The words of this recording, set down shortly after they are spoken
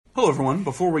Hello, everyone.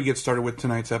 Before we get started with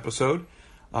tonight's episode,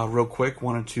 real quick,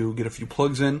 wanted to get a few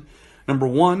plugs in. Number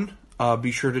one, be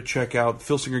sure to check out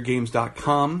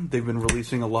filsingergames.com. They've been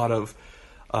releasing a lot of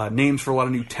names for a lot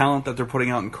of new talent that they're putting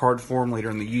out in card form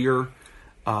later in the year.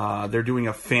 They're doing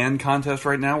a fan contest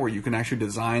right now where you can actually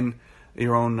design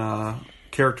your own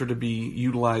character to be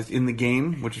utilized in the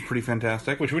game, which is pretty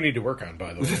fantastic. Which we need to work on,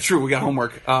 by the way. It's true, we got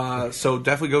homework. So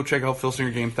definitely go check out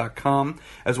filsingergames.com,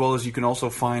 as well as you can also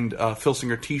find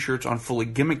Filsinger t-shirts on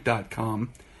fullygimmick.com.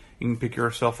 You can pick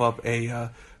yourself up a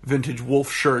vintage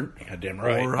Wolf shirt. Goddamn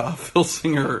right. Or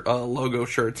Filsinger logo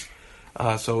shirts.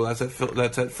 So that's at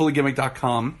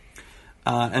fullygimmick.com.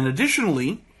 And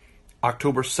additionally,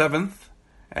 October 7th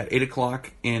at 8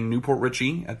 o'clock in Newport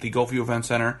Richey at the Gulfview Event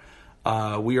Center,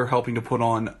 we are helping to put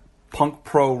on Punk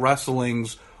Pro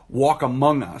Wrestling's Walk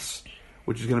Among Us,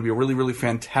 which is going to be a really, really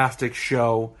fantastic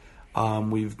show.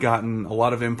 We've gotten a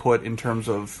lot of input in terms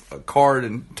of card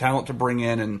and talent to bring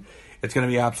in, and it's going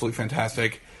to be absolutely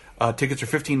fantastic. Tickets are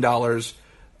 $15.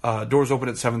 Doors open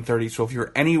at 7:30, so if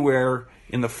you're anywhere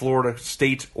in the Florida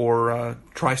state or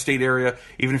tri-state area,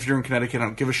 even if you're in Connecticut, I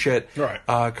don't give a shit. Right.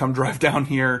 Come drive down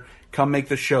here. Come make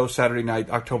the show Saturday night,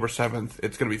 October 7th.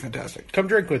 It's going to be fantastic. Come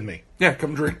drink with me. Yeah,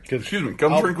 come drink. Excuse me.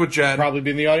 Come drink with Jad. Probably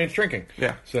be in the audience drinking.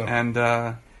 Yeah. So. And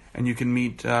you can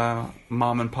meet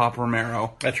Mom and Pop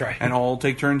Romero. That's right. And all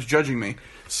take turns judging me.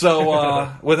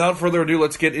 So, without further ado,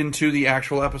 let's get into the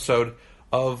actual episode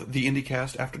of the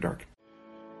IndieCast After Dark.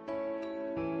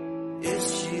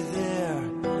 Is she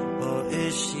there, or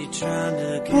is she trying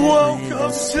to get Welcome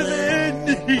to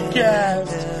the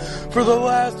IndieCast. For the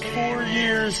last 4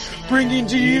 years, bringing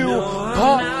to you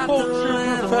pop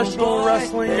culture, professional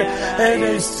wrestling, and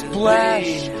a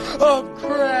splash of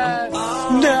crass.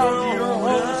 Now your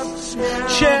hosts,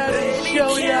 Chad and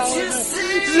Shelly Allen,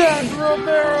 Zach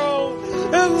Romero,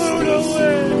 and Luna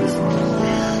Liz.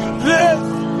 This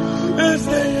is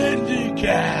the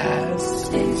IndieCast.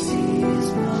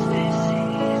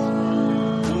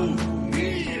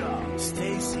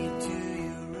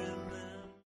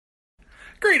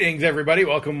 Greetings, everybody.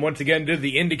 Welcome once again to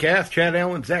the IndieCast. Chad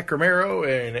Allen, Zach Romero,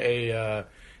 and a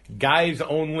guys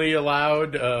only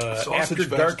allowed After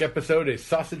Dark episode, a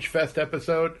Sausage Fest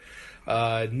episode.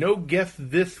 No guests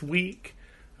this week.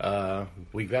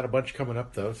 We've got a bunch coming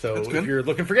up, though, so if you're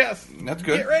looking for guests, that's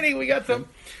good. Get ready, we got some.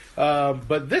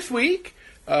 But this week,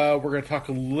 we're going to talk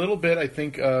a little bit, I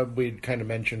think we'd kind of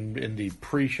mentioned in the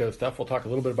pre-show stuff, we'll talk a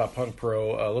little bit about Punk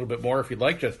Pro a little bit more if you'd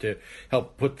like, just to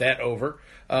help put that over.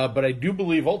 But I do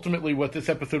believe ultimately what this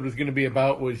episode was going to be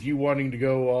about was you wanting to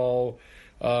go all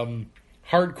hardcore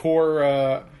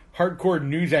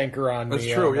news anchor on me.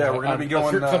 That's true, yeah. We're going to be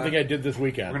going... something I did this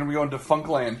weekend. We're going to be going to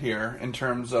Funkland here in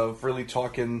terms of really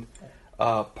talking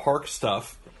park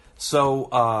stuff.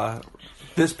 So,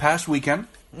 this past weekend,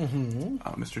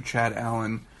 Mr. Chad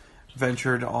Allen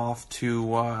ventured off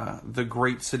to the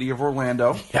great city of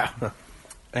Orlando. Yeah.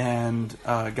 And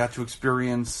got to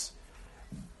experience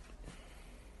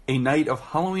a night of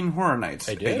Halloween Horror Nights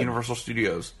at Universal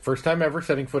Studios. First time ever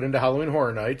setting foot into Halloween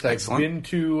Horror Nights. Excellent. I've been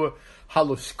to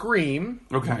Howl-O-Scream,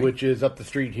 which is up the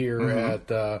street here at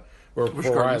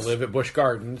where I live at Busch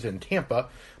Gardens in Tampa,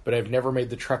 but I've never made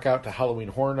the trek out to Halloween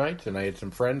Horror Nights, and I had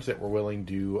some friends that were willing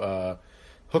to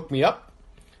hook me up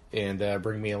and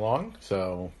bring me along.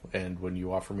 So, and when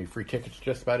you offer me free tickets to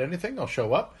just about anything, I'll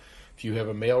show up. If you have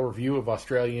a male review of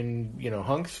Australian,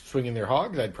 hunks swinging their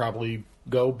hogs, I'd probably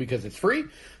go because it's free.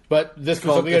 But this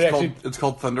was something it's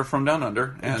called Thunder from Down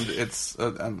Under, and it's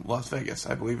in Las Vegas.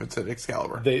 I believe it's at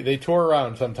Excalibur. They tour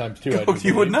around sometimes too.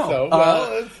 You would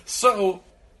know. So,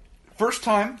 first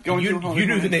time going to Halloween. You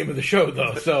knew the name of the show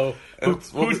though. So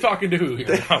who's talking to who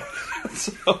here?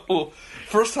 So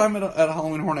first time at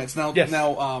Halloween Horror Nights. Now,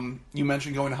 you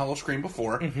mentioned going to Howl-O-Scream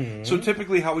before. Mm-hmm. So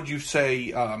typically, how would you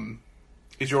say?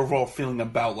 Is your overall feeling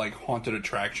about like haunted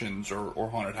attractions or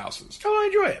haunted houses? Oh, I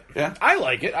enjoy it. Yeah, I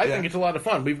like it. I think it's a lot of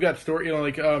fun. We've got story,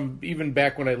 even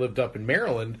back when I lived up in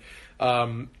Maryland,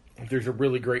 there's a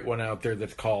really great one out there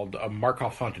that's called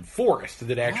Markoff's Haunted Forest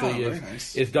that actually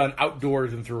is done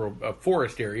outdoors and through a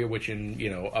forest area, which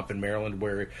up in Maryland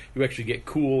where you actually get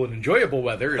cool and enjoyable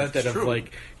weather instead of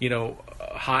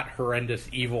hot, horrendous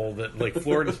evil that like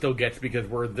Florida still gets because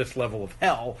we're this level of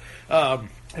hell.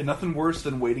 And nothing worse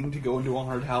than waiting to go into a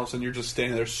haunted house and you're just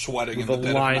standing there sweating in the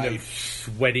dead of line night. Of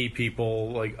sweaty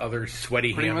people, like other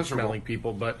sweaty ham-smelling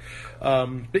people. But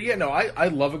I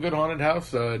love a good haunted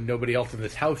house. Nobody else in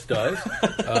this house does.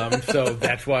 So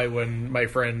that's why when my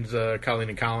friends Colleen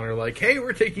and Colin are like, "Hey,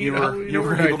 we're taking you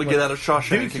were able to get out of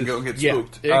Shawshank and go and get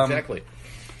spooked." Yeah, exactly.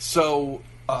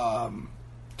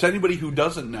 To anybody who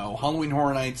doesn't know, Halloween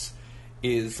Horror Nights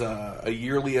is a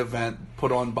yearly event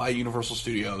put on by Universal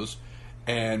Studios,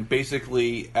 and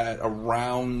basically at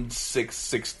around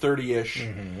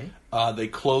 6:30ish, they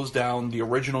close down the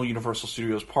original Universal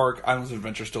Studios park. Islands of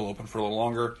Adventure still open for a little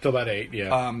longer, till about 8,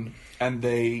 yeah. And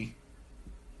they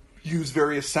use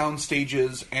various sound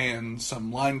stages and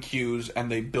some line cues,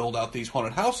 and they build out these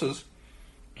haunted houses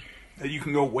that you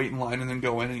can go wait in line and then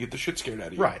go in and get the shit scared out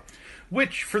of you. Right.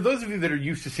 Which, for those of you that are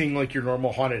used to seeing like your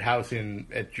normal haunted house in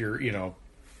your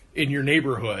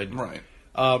neighborhood, right?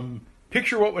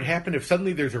 Picture what would happen if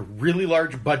suddenly there's a really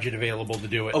large budget available to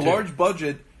do it. Large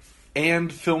budget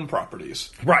and film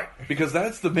properties, right? Because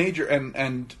that's the major.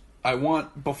 And I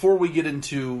want, before we get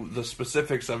into the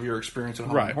specifics of your experience at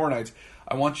Halloween Horror Nights,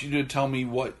 I want you to tell me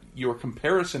what your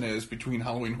comparison is between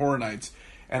Halloween Horror Nights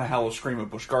and a Howl-O-Scream at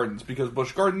Busch Gardens, because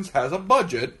Busch Gardens has a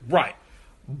budget, right,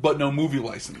 but no movie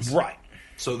license, right.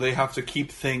 So they have to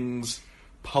keep things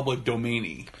public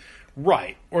domain-y.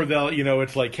 Right. Or they'll,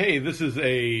 it's like, hey, this is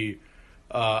a...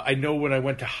 I know when I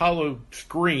went to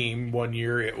Howl-O-Scream one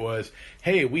year, it was,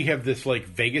 hey, we have this, like,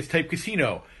 Vegas-type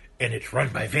casino, and it's run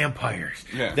by vampires.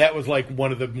 Yeah. That was, like,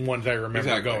 one of the ones I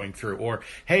remember going through. Or,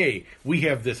 hey, we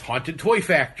have this haunted toy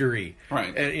factory.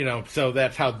 Right. And, so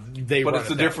that's how they run it. But it's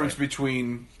the difference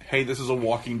between... hey, this is a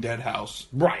Walking Dead house.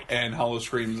 Right. And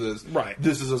Howl-O-Screams is,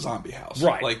 this is a zombie house.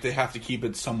 Right. Like, they have to keep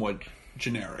it somewhat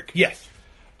generic. Yes.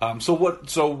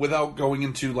 So without going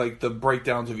into, like, the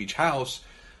breakdowns of each house,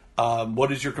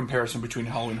 what is your comparison between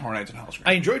Halloween Horror Nights and Howl-O-Scream?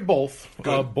 I enjoyed both.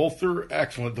 Both are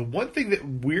excellent. The one thing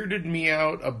that weirded me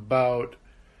out about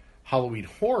Halloween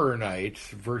Horror Nights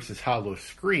versus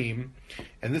Howl-O-Scream,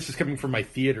 and this is coming from my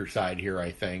theater side here,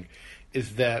 I think,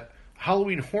 is that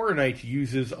Halloween Horror Nights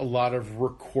uses a lot of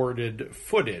recorded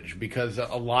footage, because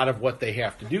a lot of what they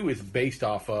have to do is based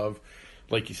off of,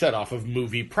 like you said, off of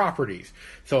movie properties.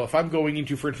 So if I'm going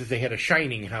into, for instance, they had a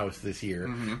Shining house this year.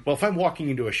 Mm-hmm. Well, if I'm walking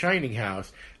into a Shining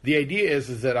house, the idea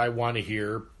is that I want to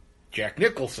hear Jack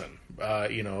Nicholson,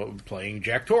 playing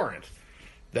Jack Torrance.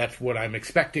 That's what I'm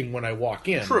expecting when I walk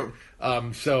in. True.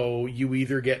 So you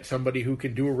either get somebody who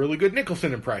can do a really good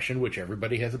Nicholson impression, which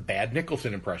everybody has a bad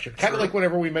Nicholson impression. Kind of like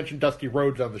whenever we mention Dusty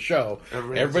Rhodes on the show,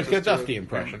 everybody's got a Dusty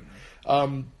impression.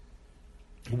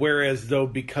 Whereas, though,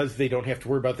 because they don't have to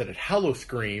worry about that at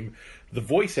Howl-O-Scream, the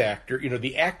voice actor,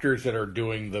 the actors that are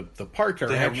doing the parts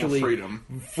are actually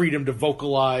freedom to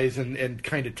vocalize and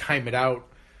kind of time it out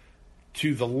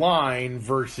to the line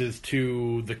versus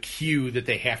to the cue that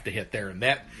they have to hit there. And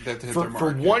that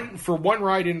for one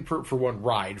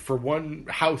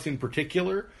house in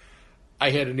particular,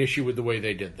 I had an issue with the way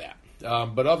they did that.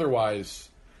 But otherwise,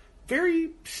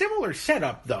 very similar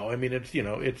setup, though. I mean,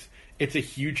 it's a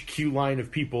huge queue line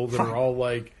of people that are all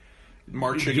like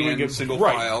marching in single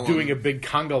file, doing a big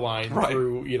conga line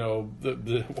through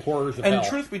the horrors of hell. And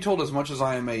truth be told, as much as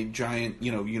I am a giant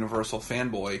Universal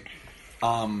fanboy,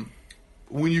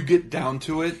 when you get down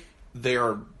to it, they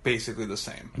are basically the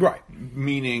same. Right.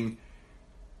 Meaning,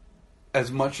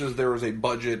 as much as there is a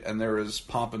budget and there is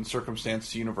pomp and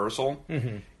circumstance to Universal,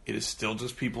 it is still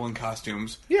just people in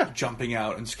costumes jumping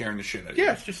out and scaring the shit out of you.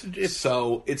 Yeah,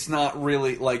 so it's not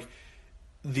really like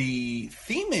the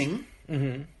theming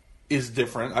is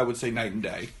different, I would say night and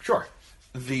day. Sure.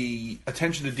 The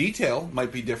attention to detail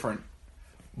might be different,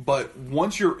 but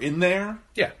once you're in there,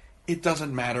 it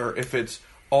doesn't matter if it's,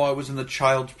 I was in the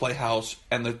Child's Playhouse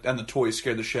and the toys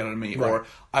scared the shit out of me, or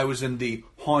I was in the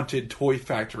haunted toy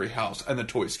factory house and the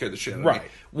toys scared the shit out of me.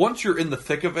 Once you're in the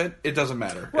thick of it, it doesn't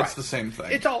matter. It's the same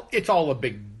thing. It's all a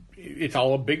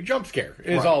big jump scare.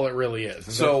 Is all it really is.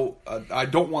 And so I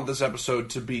don't want this episode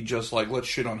to be just like, let's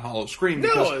shit on Howl-O-Scream,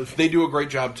 because they do a great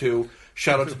job too.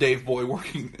 Shout out to Dave Boy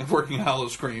working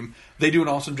Howl-O-Scream. They do an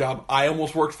awesome job. I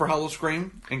almost worked for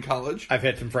Howl-O-Scream in college. I've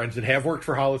had some friends that have worked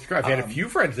for Howl-O-Scream. I've had a few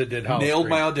friends that did Howl-O-Scream. Nailed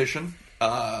my audition.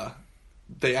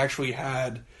 They actually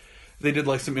they did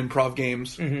like some improv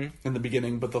games in the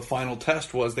beginning, but the final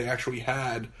test was they actually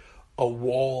had a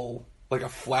wall, like a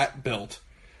flat built,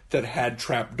 that had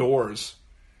trap doors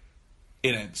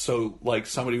in it. So like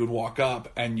somebody would walk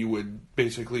up and you would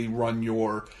basically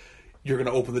you're going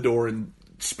to open the door and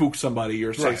spook somebody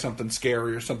or say something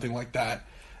scary or something like that.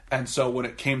 And so when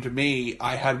it came to me,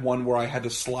 I had one where I had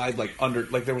to slide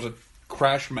there was a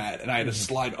crash mat and I had to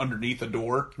slide underneath a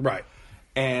door. Right.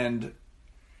 And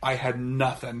I had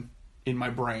nothing in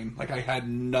my brain. Like I had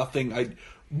nothing.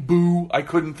 I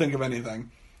couldn't think of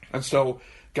anything. And so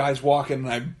guys walk in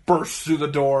and I burst through the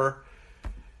door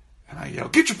And I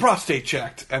yelled, "Get your prostate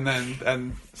checked!"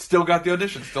 And still got the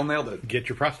audition, still nailed it. Get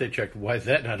your prostate checked. Why is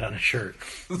that not on a shirt?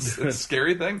 It's a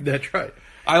scary thing. That's right.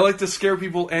 I like to scare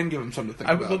people and give them something to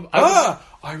think about.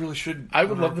 I really should. I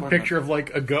would love the picture of like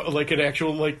an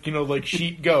actual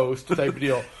sheet ghost type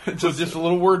deal. just a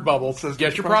little word bubble says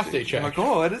 "Get your prostate checked." I'm like,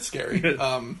 oh, that is scary.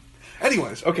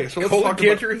 Anyways, okay, so let's colon talk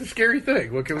cancer is a scary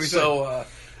thing. What can we say? So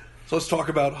let's talk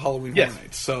about Halloween Horror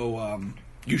Nights. So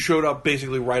you showed up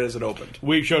basically right as it opened.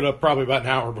 We showed up probably about an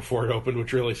hour before it opened,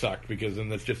 which really sucked because then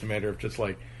that's just a matter of just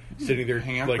like sitting there,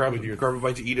 hang out, like, grab a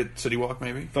bite to eat at City Walk,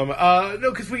 maybe.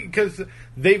 No, because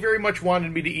they very much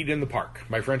wanted me to eat in the park.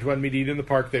 My friends wanted me to eat in the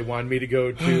park. They wanted me to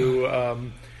go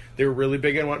to. They were really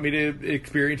big and wanted me to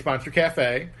experience Monster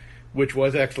Cafe, which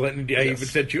was excellent. And I even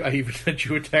sent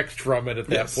you a text from it at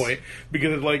that point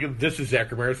because it's like, this is Zach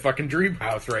Romero's fucking dream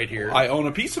house right here. I own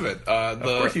a piece of it. Of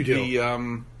course you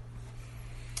do.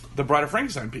 The Bride of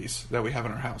Frankenstein piece that we have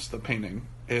in our house, the painting,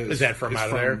 is that from out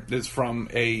of there? Is from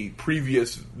a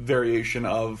previous variation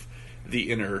of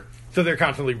the inner. So they're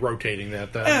constantly rotating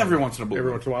that. Every once in a blue.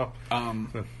 Every once in a while.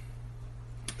 I'm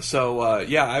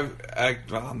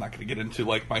not going to get into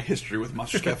like my history with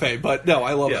Monsters Cafe, but no,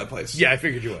 I love that place. Yeah, I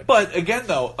figured you would. But again,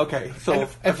 though, okay, so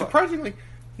and surprisingly,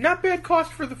 not bad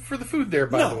cost for the food there.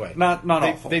 By the way, not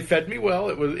awful. They fed me well.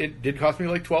 It did cost me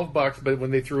like $12, but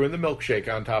when they threw in the milkshake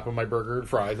on top of my burger and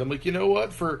fries, I'm like, you know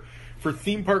what, for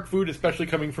theme park food, especially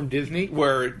coming from Disney,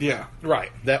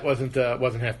 right, that wasn't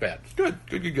half bad.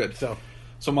 Good.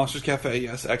 So Monsters Cafe,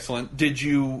 yes, excellent. Did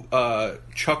you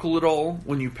chuckle at all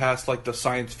when you passed like the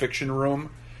science fiction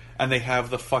room, and they have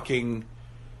the fucking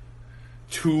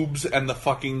tubes and the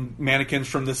fucking mannequins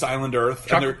from this island Earth?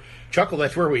 Chuckle,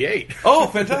 that's where we ate. Oh,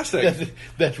 fantastic.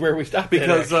 That's where we stopped.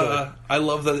 Because I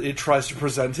love that it tries to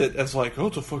present it as like, oh,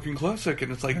 it's a fucking classic. And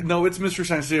it's like, no, it's Mr.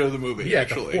 Science-Theater the movie. Yeah,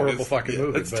 actually. It's a horrible fucking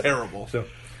movie. It's terrible.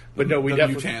 But no, we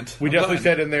definitely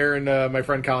sat in there, and my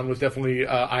friend Colin was definitely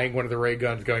eyeing one of the ray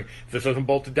guns, going, if this wasn't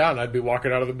bolted down, I'd be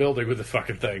walking out of the building with this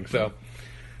fucking thing. So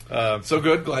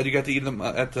good. Glad you got to eat them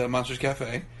at Monsters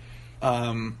Cafe.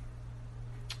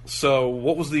 So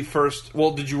what was the first...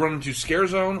 Well, did you run into Scare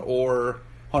Zone or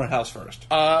Haunted House first?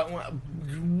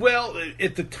 Well,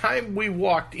 at the time we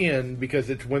walked in, because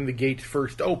it's when the gates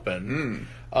first opened,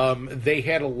 they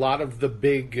had a lot of the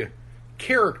big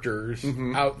characters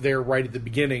out there right at the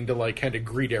beginning to like kind of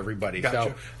greet everybody. Gotcha.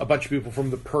 So a bunch of people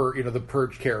from the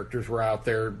Purge characters were out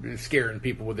there scaring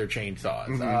people with their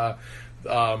chainsaws.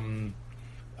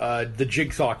 The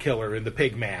Jigsaw Killer in the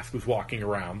pig mask was walking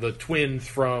around. The twins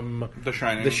from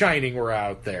The Shining were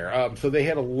out there. So they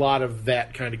had a lot of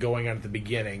that kind of going on at the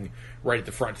beginning, right at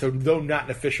the front. So though not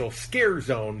an official scare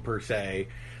zone per se,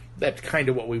 that's kind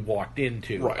of what we walked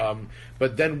into. Right.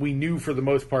 But then we knew for the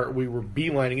most part we were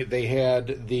beelining it. They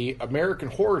had the American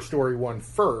Horror Story one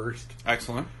first.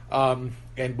 Excellent.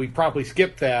 And we probably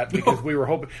skipped that because we were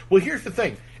hoping... Well, here's the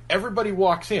thing. Everybody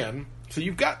walks in, so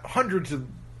you've got hundreds of,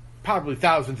 probably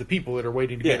thousands of people that are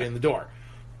waiting to get in the door.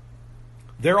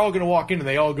 They're all going to walk in and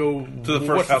they all go... To the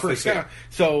first house they see.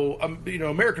 So,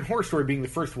 American Horror Story being the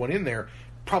first one in there,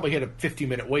 probably had a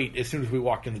 15-minute wait as soon as we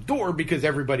walked in the door because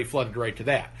everybody flooded right to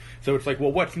that. So it's like,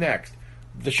 well, what's next?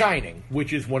 The Shining,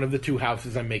 which is one of the two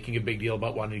houses I'm making a big deal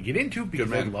about wanting to get into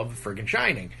because I love the friggin'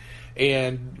 Shining.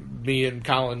 And me and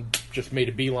Colin just made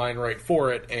a beeline right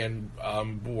for it, and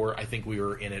I think we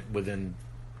were in it within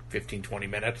 15, 20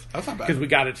 minutes. That's not bad. Because we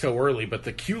got it so early, but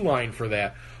the queue line for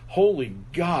that... Holy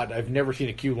God, I've never seen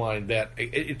a queue line that...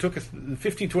 It took us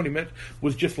 15, 20 minutes,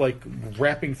 was just like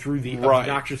wrapping through the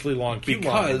obnoxiously long queue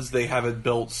line. Because they have it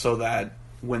built so that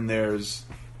when there's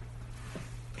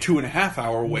 2.5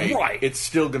 hour wait, it's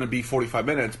still going to be 45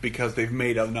 minutes because they've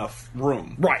made enough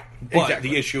room. Right. But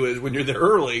the issue is when you're there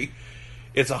early,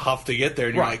 it's a huff to get there.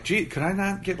 And you're like, gee, could I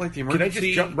not get like the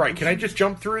emergency? Can I just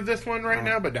jump through this one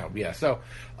now? But no, yeah. So,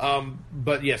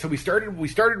 so we started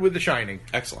with The Shining.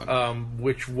 Excellent.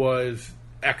 Which was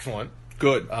excellent.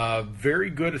 Good. Very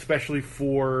good, especially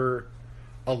for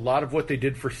a lot of what they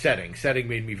did for setting. Setting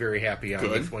made me very happy on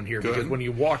this one here because when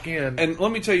you walk in, and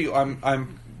let me tell you,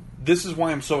 this is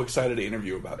why I'm so excited to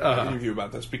interview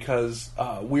about this because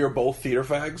we are both theater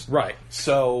fags, right?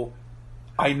 So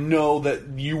I know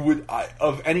that you would,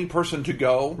 of any person to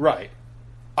go, right?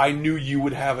 I knew you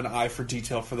would have an eye for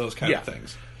detail for those kind of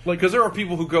things, because there are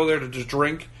people who go there to just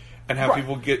drink and have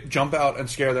people jump out and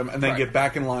scare them, and then get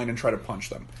back in line and try to punch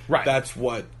them. Right. That's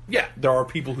what. Yeah. There are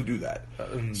people who do that.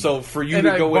 So for you and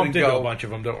to go in and go a bunch of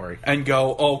them, don't worry, and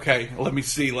go, okay, let me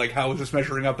see, like, how is this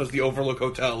measuring up as the Overlook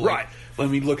Hotel? Like, right. Let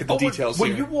me look at the details.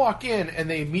 When you walk in and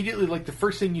they immediately, like, the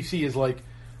first thing you see is like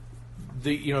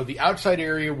the outside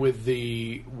area with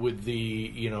the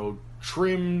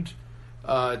trimmed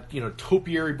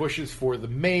topiary bushes for the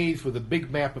maze with a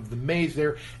big map of the maze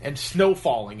there, and snow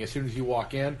falling as soon as you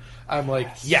walk in. I'm like,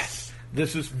 yes,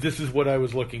 this is what I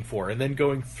was looking for. And then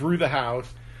going through the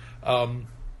house,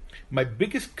 my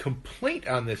biggest complaint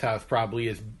on this house probably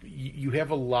is you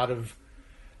have a lot of.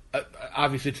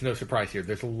 Obviously, it's no surprise here.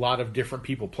 There's a lot of different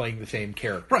people playing the same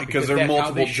character, right? Because there are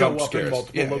multiple jump jump scares in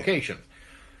multiple locations. Yeah.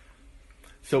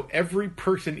 So every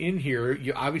person in here,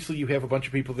 you have a bunch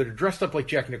of people that are dressed up like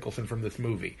Jack Nicholson from this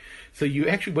movie. So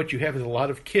what you have is a lot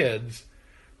of kids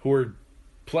who are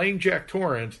playing Jack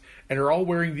Torrance and are all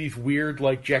wearing these weird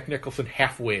like Jack Nicholson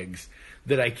half wigs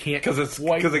that I can't because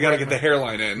they got to get the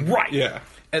hairline in, right? Yeah,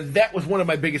 and that was one of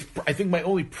my biggest. I think my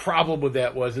only problem with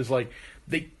that is like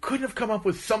they couldn't have come up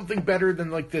with something better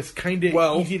than like this kind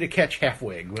of easy to catch half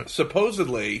wig.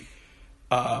 Supposedly,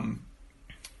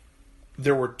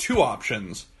 there were two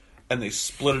options, and they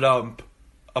split it up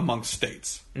amongst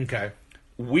states. Okay.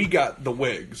 We got the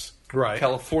wigs. Right.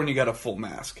 California got a full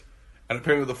mask. And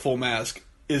apparently the full mask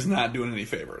is not doing any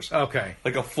favors. Okay.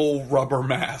 Like a full rubber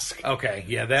mask. Okay,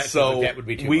 yeah, that would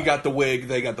be too we much. got the wig,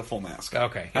 they got the full mask.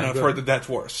 Okay. And I've heard that that's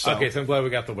worse. So. Okay, so I'm glad we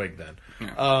got the wig then.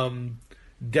 Yeah.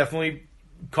 Definitely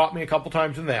caught me a couple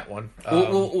times in that one.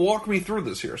 Well, walk me through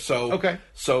this here. So, okay.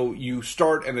 So you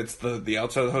start, and it's the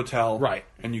outside of the hotel. Right.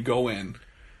 And you go in.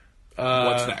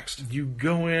 What's next? You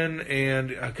go in, and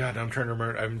God, I'm trying to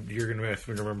remember. You're going to ask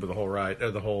me to remember the whole ride,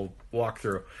 the whole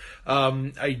walkthrough.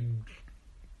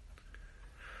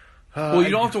 Well, you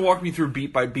don't have to walk me through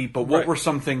beat by beat, but what were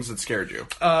some things that scared you?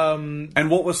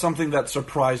 And what was something that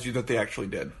surprised you that they actually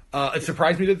did? It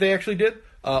surprised me that they actually did.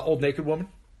 Old naked woman.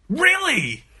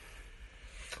 Really?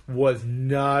 Was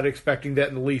not expecting that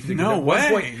in the least. No way.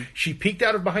 At one point, she peeked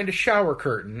out of behind a shower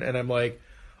curtain, and I'm like,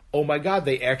 oh my God,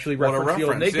 they actually referenced the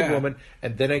old naked woman.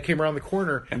 And then I came around the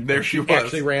corner, and there she was.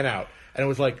 Actually ran out. And I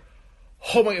was like,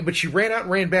 oh my God. But she ran out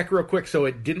and ran back real quick, so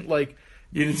it didn't like...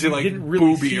 You didn't see like really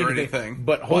booby or anything.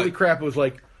 But holy crap, it was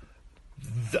like,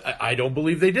 I don't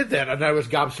believe they did that. And I was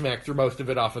gobsmacked through most of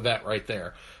it off of that right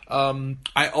there.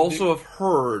 I also have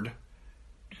heard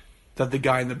that the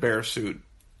guy in the bear suit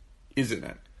is in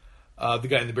it. The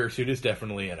guy in the bear suit is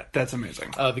definitely in it. That's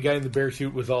amazing. The guy in the bear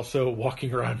suit was also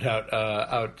walking around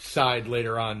outside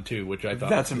later on too, which I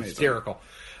thought was hysterical.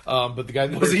 But the guy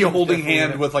in the was he holding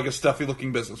hand with like a stuffy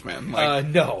looking businessman? Like,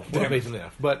 no, amazingly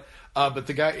enough. But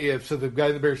the guy, so the guy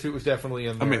in the bear suit was definitely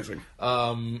in there. Amazing.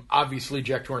 Obviously,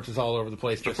 Jack Torrance is all over the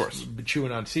place, just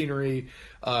chewing on scenery.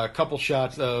 A couple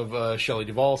shots of Shelley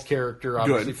Duvall's character,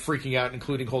 obviously freaking out,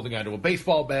 including holding onto a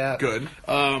baseball bat. Good.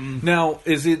 Now,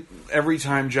 is it every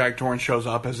time Jack Torrance shows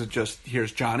up, is it just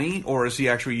here's Johnny, or is he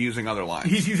actually using other lines?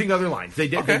 He's using other lines. They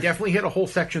definitely had a whole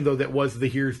section though that was the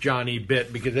here's Johnny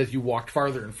bit, because as you walked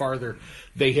farther and farther,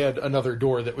 they had another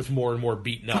door that was more and more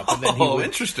beaten up. And then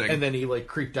interesting. And then he like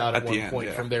creeped out at one point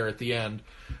from there at the end.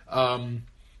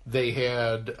 They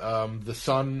had the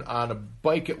son on a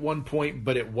bike at one point,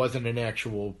 but it wasn't an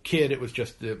actual kid. It was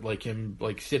just like him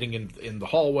like sitting in the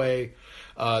hallway.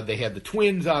 They had the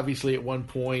twins, obviously, at one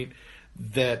point.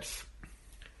 That's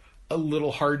a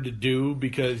little hard to do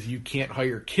because you can't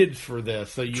hire kids for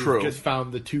this. So you just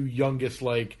found the two youngest,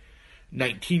 like,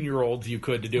 19-year-olds you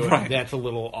could to do it. Right. That's a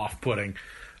little off-putting.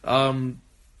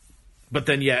 But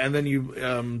then, and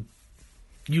then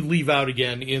you leave out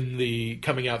again in the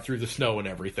coming out through the snow and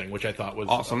everything, which I thought was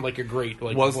awesome. Like a great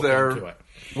like. Was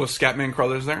Scatman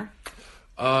Crothers there?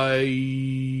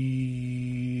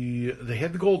 They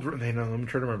had the gold room. I'm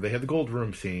trying to remember. They had the gold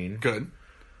room scene. Good.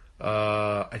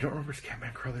 I don't remember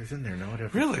Scatman Crothers in there. No,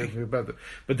 really. About that.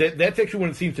 But that's actually one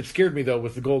of the scenes that scared me though,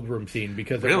 was the gold room scene,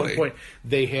 because at one point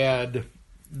they had.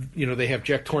 They have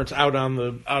Jack Torrance out on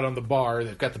the bar.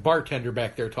 They've got the bartender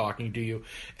back there talking to you,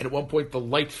 and at one point the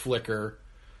lights flicker,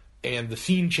 and the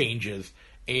scene changes.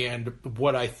 And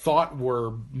what I thought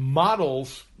were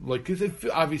models, like, because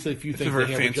obviously a few things it's a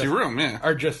very fancy room,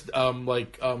 are just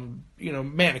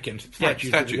mannequins,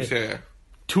 statues. Right, statues, yeah.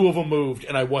 Two of them moved,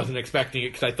 and I wasn't expecting it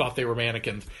because I thought they were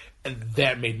mannequins, and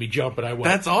that made me jump. And I went,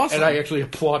 "That's awesome!" And I actually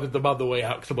applauded them on the way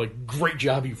out because I'm like, "Great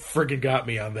job, you friggin' got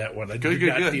me on that one." I did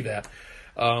not see that.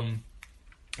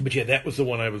 But yeah, that was the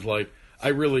one I was like, I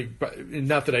really,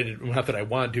 not that I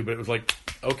wanted to, but it was like,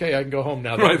 okay, I can go home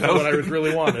now. That was what I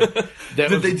really wanted.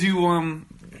 Did they do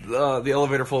the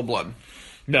elevator full of blood?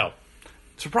 No.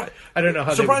 Surprise! I don't know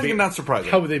how. Surprising and not surprising.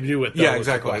 How would they do it? Though, yeah,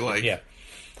 exactly. Like,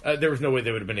 there was no way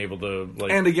they would have been able to.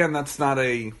 Like, and again, that's not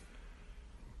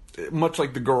much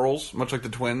like the girls, much like the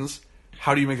twins.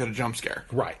 How do you make it a jump scare?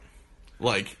 Right.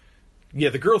 Like. Yeah,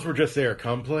 the girls were just there.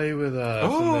 Come play with us.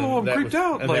 Oh, I'm creeped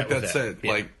out. Like, that's it.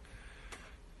 Yeah. Like,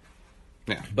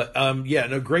 Yeah. But,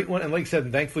 great one. And like I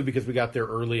said, thankfully, because we got there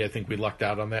early, I think we lucked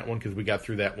out on that one because we got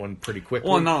through that one pretty quickly.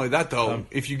 Well, not only that, though,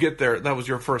 if you get there, that was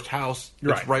your first house.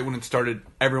 It's right when it started.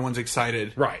 Everyone's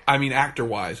excited. Right. I mean,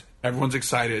 actor-wise, everyone's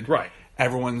excited. Right.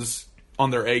 Everyone's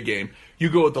on their A game. You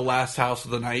go at the last house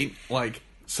of the night, like,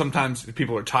 sometimes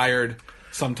people are tired.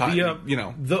 Sometimes,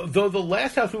 Though the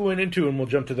last house we went into, and we'll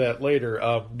jump to that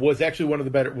later, was actually one of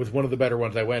the better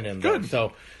ones I went in. Good.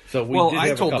 So we well, did I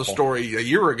have told a the couple. story a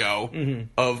year ago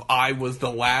of I was the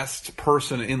last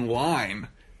person in line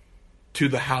to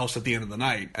the house at the end of the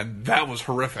night, and that was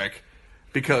horrific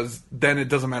because then it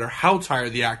doesn't matter how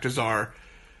tired the actors are.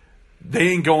 They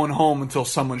ain't going home until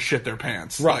someone shit their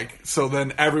pants. Right. Like, so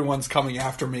then everyone's coming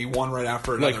after me, one right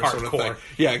after another, Like sort of hardcore. thing.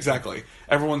 Yeah, exactly.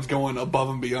 Everyone's going above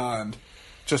and beyond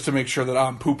just to make sure that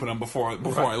I'm pooping them before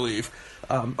I leave.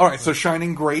 All right, so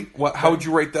Shining, great. How would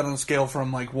you rate that on a scale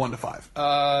from like 1 to 5?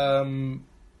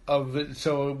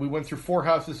 So we went through 4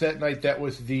 houses that night. That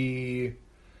was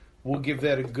we'll give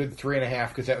that a good 3.5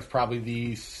 because that was probably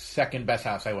the second best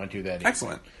house I went to that evening.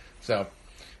 Excellent. So,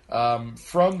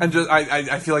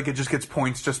 I feel like it just gets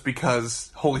points just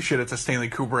because holy shit, it's a Stanley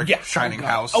Kubrick Shining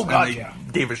house. Oh god, and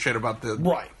they gave a shit about the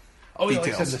right. Oh yeah, like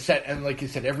I details. said, the set and like you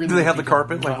said, every. Do they have the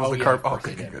carpet? Like was the carpet? Oh,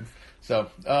 good.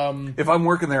 So, if I'm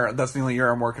working there, that's the only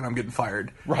year I'm working. I'm getting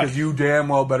fired. Right. Because you damn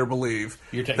well better believe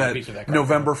you're taking that a piece of that carpet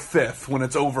November 5th, when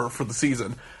it's over for the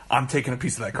season, I'm taking a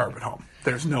piece of that carpet home.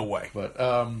 There's no way. But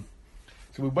so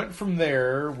we went from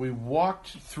there. We walked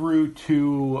through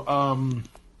to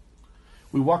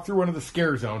one of the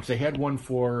scare zones. They had one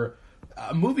for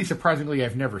a movie. Surprisingly,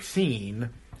 I've never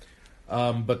seen.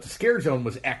 But the scare zone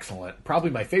was excellent.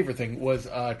 Probably my favorite thing was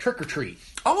Trick or Treat.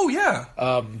 Oh, yeah.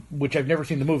 Which I've never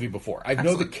seen the movie before. I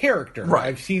know the character. Right.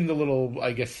 I've seen the little,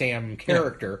 I guess, Sam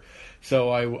character. Yeah.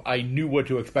 So I knew what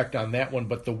to expect on that one.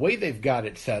 But the way they've got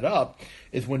it set up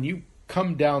is when you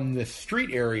come down this street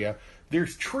area,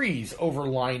 there's trees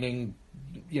overlining,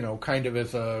 kind of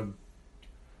as an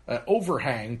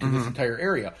overhang to this entire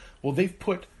area. Well, they've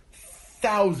put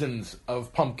thousands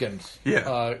of pumpkins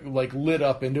lit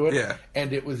up into it. Yeah.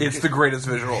 And it's the greatest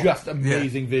visual. Just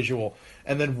amazing visual.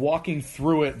 And then walking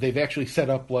through it, they've actually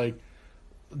set up like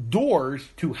doors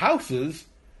to houses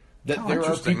that there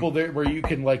are people there where you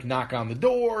can like knock on the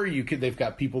door. They've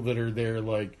got people that are there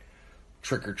like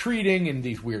trick or treating in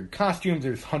these weird costumes.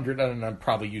 There's hundreds, and I'll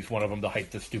probably use one of them to hype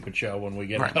the stupid show when we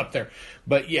get up there.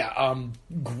 But yeah,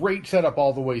 great setup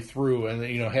all the way through, and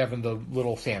having the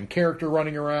little Sam character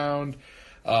running around,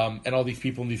 and all these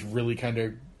people in these really kind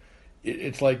of,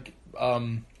 it's like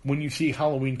when you see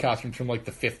Halloween costumes from like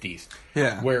the 50s,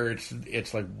 where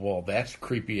it's like, well, that's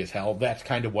creepy as hell. That's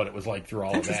kind of what it was like through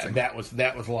all of that. And that was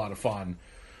a lot of fun.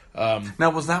 Now,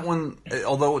 was that one?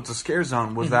 Although it's a scare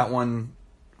zone, was that one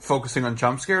focusing on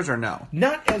jump scares or no?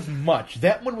 Not as much.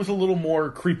 That one was a little more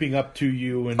creeping up to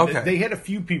you, and they had a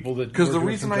few people that. Because the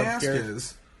reason I ask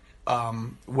is,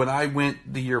 when I went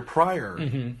the year prior,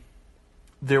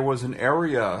 there was an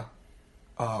area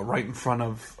right in front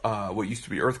of what used to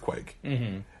be Earthquake,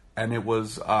 and it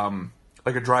was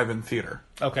like a drive-in theater.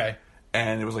 Okay.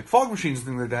 And it was like fog machines and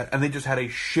things like that, and they just had a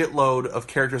shitload of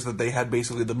characters that they had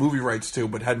basically the movie rights to,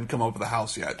 but hadn't come up with a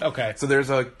house yet. Okay. So there's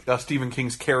a Stephen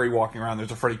King's Carrie walking around,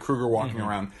 there's a Freddy Krueger walking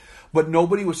around, but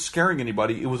nobody was scaring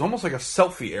anybody. It was almost like a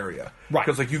selfie area. Right.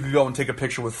 Because like you could go and take a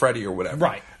picture with Freddy or whatever.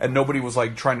 Right. And nobody was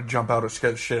like trying to jump out or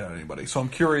scare the shit out of anybody. So I'm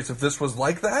curious if this was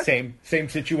like that? Same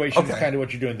situation. Okay. Kind of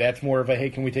what you're doing. That's more of a, hey,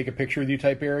 can we take a picture with you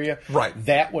type area. Right.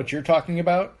 That, what you're talking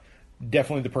about,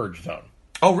 definitely the Purge Zone.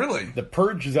 Oh, really? The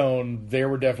Purge Zone, there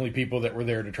were definitely people that were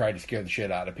there to try to scare the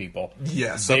shit out of people.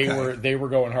 Yes, they were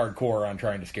going hardcore on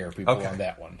trying to scare people on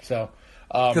that one. So,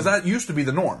 because that used to be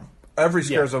the norm. Every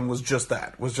scare zone was just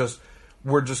that. Was just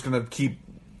we're just going to keep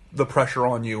the pressure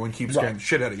on you and keep scaring the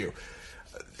shit out of you.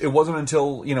 It wasn't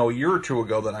until a year or two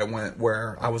ago that I went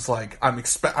where I was like,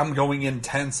 I'm going in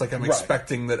tense, like I'm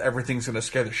expecting that everything's going to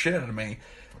scare the shit out of me.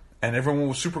 And everyone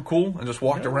was super cool and just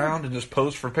walked around and just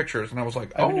posed for pictures. And I was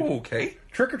like, okay.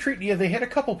 Trick or Treat, they had a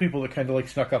couple people that kind of like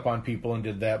snuck up on people and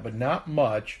did that, but not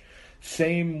much.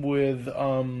 Same with,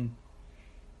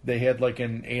 they had like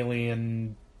an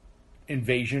alien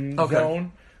invasion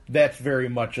zone. That's very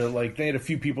much they had a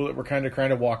few people that were kind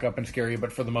of walk up and scare you,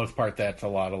 but for the most part, that's a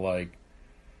lot of like,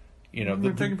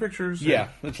 they're taking pictures. Yeah.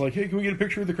 It's like, hey, can we get a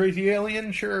picture of the crazy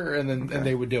alien? Sure. And then and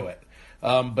they would do it.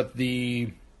 But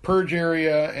the Purge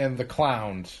area and the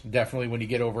clowns, definitely when you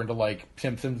get over into like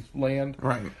Simpsons land,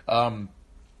 right?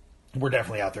 were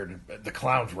definitely out there. The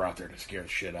clowns were out there to scare the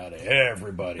shit out of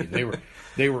everybody.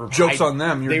 They were jokes on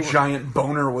them. Your giant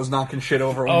boner was knocking shit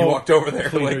over when you walked over there.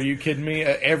 Please, are you kidding me?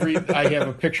 I have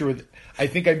a picture with. I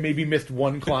think I maybe missed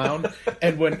one clown,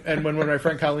 and when my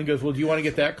friend Colleen goes, "Well, do you want to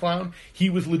get that clown?" He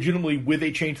was legitimately with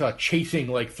a chainsaw chasing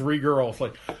like 3 girls,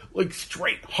 like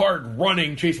straight hard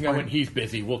running chasing. I went, "He's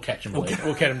busy. We'll catch him later.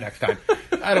 We'll catch him next time."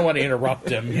 I don't want to interrupt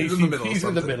him. He's in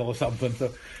the middle of something.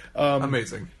 So.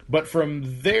 Amazing. But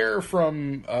from there,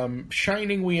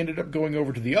 Shining, we ended up going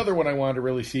over to the other one I wanted to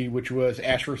really see, which was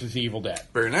Ash vs. Evil Dead.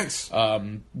 Very nice.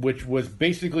 Which was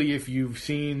basically, if you've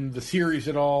seen the series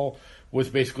at all, was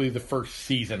basically the first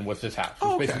season was this house. It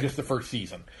was basically just the first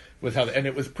season. And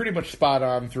it was pretty much spot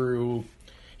on through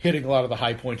hitting a lot of the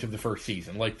high points of the first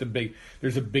season. Like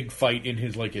there's a big fight in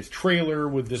his trailer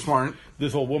with this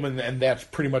old woman, and that's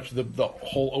pretty much the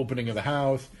whole opening of the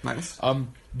house. Nice.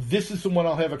 This is the one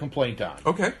I'll have a complaint on.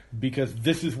 Okay. Because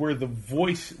this is where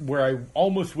where I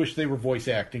almost wish they were voice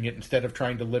acting it instead of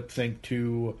trying to lip sync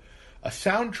to a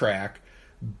soundtrack,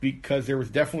 because there was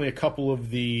definitely a couple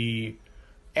of the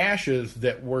Ashes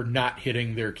that were not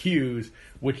hitting their cues,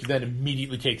 which then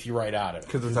immediately takes you right out of it.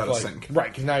 Because it's out of sync. Right,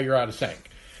 because now you're out of sync.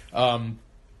 And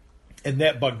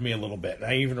that bugged me a little bit.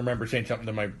 I even remember saying something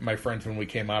to my friends when we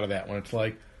came out of that one. It's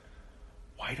like,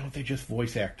 why don't they just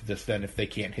voice act this then if they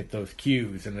can't hit those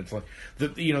cues? And it's like,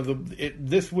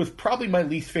 this was probably my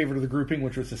least favorite of the grouping,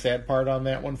 which was the sad part on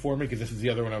that one for me, because this is the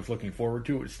other one I was looking forward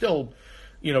to. It's still,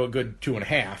 a good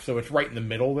 2.5, so it's right in the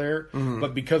middle there. Mm-hmm.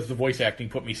 But because the voice acting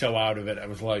put me so out of it, I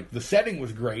was like, the setting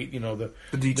was great. The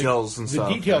details and stuff.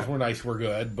 The details were nice, were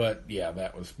good, but yeah,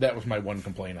 that was my one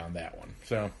complaint on that one.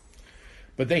 So,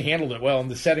 but they handled it well, and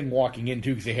the setting walking in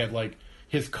too, because they had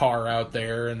his car out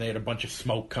there, and they had a bunch of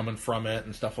smoke coming from it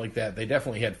and stuff like that. They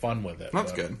definitely had fun with it.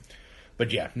 That's good.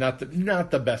 But yeah, not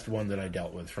the best one that I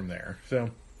dealt with from there. So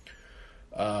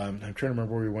I'm trying to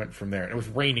remember where we went from there. It was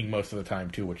raining most of the time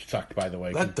too, which sucked, by the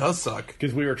way. That does suck.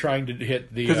 Because we were trying to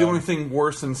hit the... Because the only thing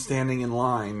worse than standing in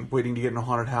line waiting to get in a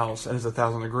haunted house and it's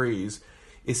 1,000 degrees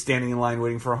is standing in line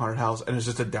waiting for a haunted house and it's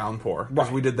just a downpour.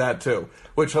 Because we did that too.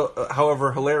 Which,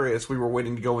 however hilarious, we were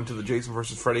waiting to go into the Jason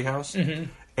vs. Freddy house. Mm-hmm.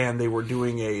 And they were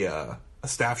doing a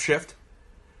staff shift.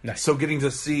 Nice. So getting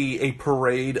to see a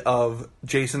parade of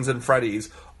Jasons and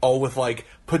Freddys, all with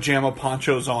pajama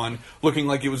ponchos on, looking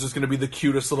like it was just going to be the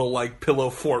cutest little pillow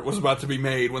fort was about to be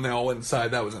made when they all went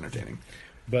inside. That was entertaining.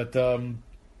 But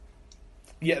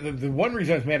yeah, the one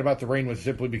reason I was mad about the rain was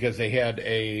simply because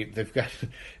they've got,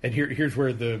 and here's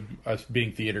where us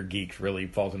being theater geeks really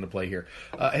falls into play here.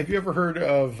 Have you ever heard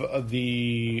of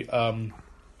the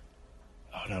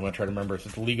I'm going to try to remember. It's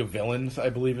the League of Villains, I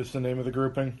believe is the name of the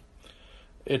grouping.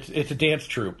 It's a dance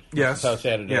troupe. Yes. That's how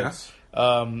sad it is.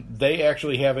 They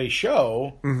actually have a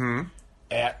show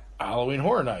at Halloween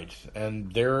Horror Nights,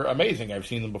 and they're amazing. I've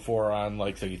seen them before on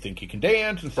So You Think You Can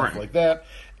Dance and stuff like that.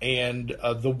 And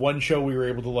the one show we were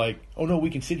able to oh no, we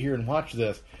can sit here and watch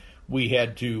this. We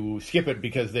had to skip it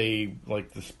because they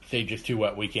the stage is too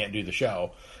wet. We can't do the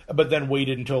show. But then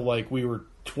waited until we were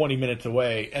 20 minutes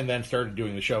away and then started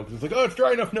doing the show because it's it's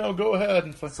dry enough now. Go ahead.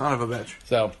 And it's son of a bitch.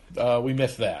 So we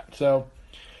missed that. So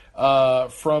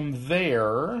from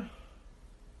there,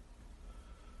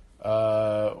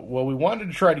 we wanted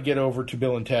to try to get over to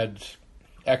Bill and Ted's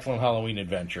Excellent Halloween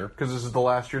Adventure because this is the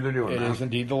last year they're doing it. It is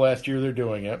indeed the last year they're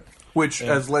doing it. Which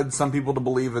has led some people to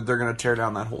believe that they're going to tear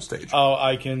down that whole stage. Oh,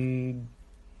 I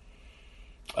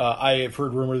have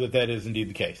heard rumor that is indeed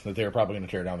the case, that they're probably going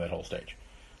to tear down that whole stage.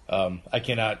 I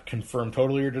cannot confirm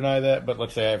totally or deny that, but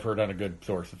let's say I've heard on a good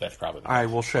source that that's probably the case. I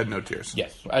will shed no tears.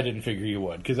 Yes, I didn't figure you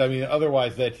would. Because,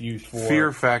 otherwise that's used for...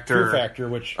 Fear Factor,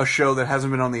 which... a show that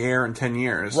hasn't been on the air in 10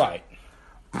 years. Right.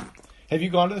 Have you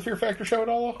gone to the Fear Factor show at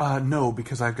all? No,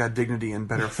 because I've got dignity and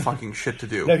better fucking shit to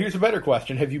do. Now, here's a better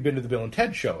question. Have you been to the Bill and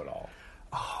Ted show at all?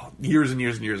 Oh, years and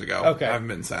years and years ago. Okay. I haven't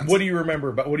been since. What do you remember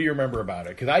about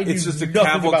it? Because it's just a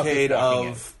cavalcade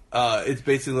of... it's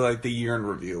basically the year in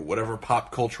review. Whatever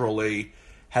pop culturally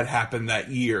had happened that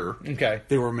year. Okay.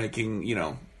 They were making,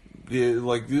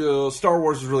 Star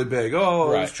Wars was really big.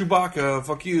 Oh, right. It's Chewbacca.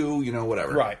 Fuck you.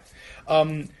 Whatever. Right.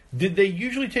 Did they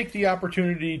usually take the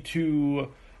opportunity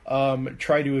to...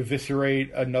 try to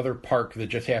eviscerate another park that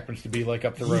just happens to be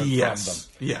up the road from them?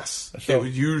 Yes. So it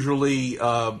was usually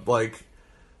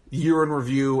year in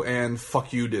review and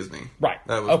fuck you Disney. Right.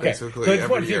 That was basically every year. So I just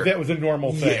wanted to see if that was a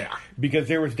normal thing. Yeah. Because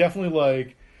there was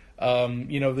definitely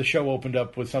the show opened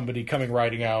up with somebody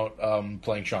riding out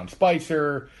playing Sean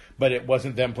Spicer, but it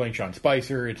wasn't them playing Sean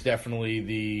Spicer. It's definitely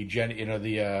the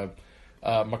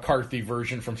McCarthy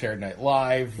version from Saturday Night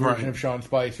Live version of Sean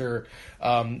Spicer.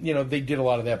 They did a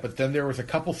lot of that, but then there was a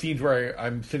couple scenes where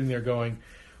I'm sitting there going,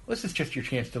 well, this is just your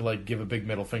chance to like give a big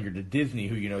middle finger to Disney,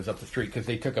 who is up the street, because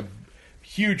they took a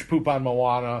huge poop on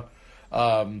Moana,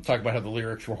 talking about how the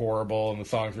lyrics were horrible and the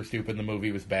songs were stupid and the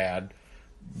movie was bad,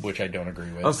 which I don't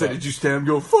agree with. I'll say, did you stand and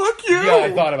go, fuck you? Yeah,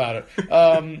 I thought about it.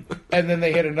 And then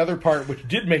they had another part, which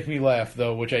did make me laugh,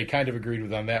 though, which I kind of agreed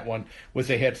with on that one, was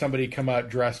they had somebody come out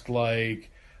dressed like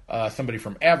somebody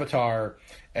from Avatar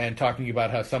and talking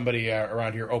about how somebody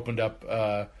around here opened up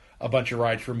a bunch of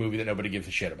rides for a movie that nobody gives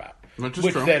a shit about. Which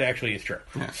true. That actually is true.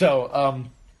 Yeah. So,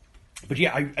 but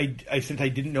yeah, I since I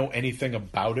didn't know anything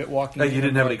about it walking in, you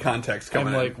didn't have any context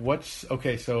coming in. I'm like,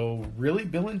 okay, so really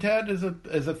Bill and Ted is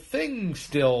a thing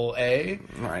still, eh?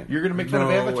 Right. You're going to make fun of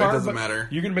Avatar? It doesn't matter.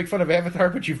 You're going to make fun of Avatar,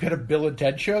 but you've got a Bill and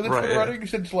Ted show that's been running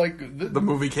since, like... The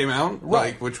movie came out?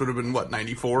 Right. Which would have been,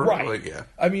 94? Right. Like, yeah.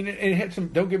 I mean, it had some...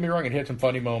 Don't get me wrong, it had some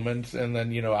funny moments, and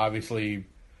then, obviously...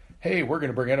 Hey, we're going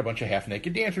to bring out a bunch of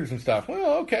half-naked dancers and stuff.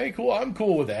 Well, okay, cool. I'm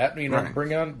cool with that.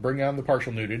 Bring on the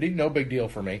partial nudity. No big deal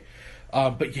for me.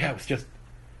 But yeah, it was just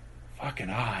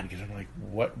fucking odd because I'm like,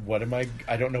 what am I?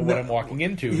 I don't know what I'm walking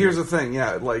into. Here's the thing,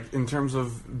 yeah. Like in terms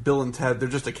of Bill and Ted, they're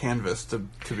just a canvas to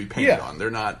be painted on.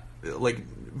 They're not like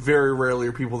very rarely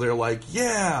are people there like,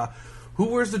 yeah. Who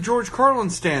wears the George Carlin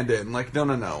stand-in? Like,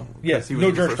 no. Yes,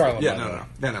 no George Carlin. Yeah,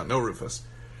 no Rufus.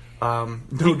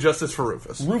 No justice for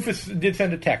Rufus. Rufus did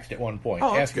send a text at one point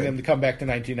asking them to come back to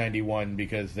 1991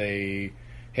 because they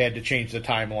had to change the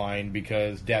timeline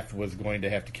because Death was going to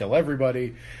have to kill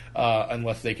everybody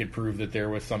unless they could prove that there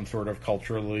was some sort of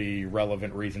culturally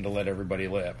relevant reason to let everybody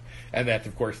live. And that's,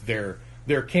 of course, their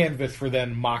canvas for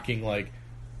then mocking, like,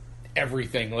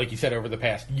 everything, like you said, over the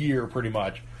past year, pretty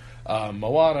much.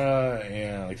 Moana,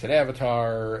 and like I said,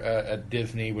 Avatar at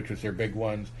Disney, which was their big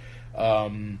ones.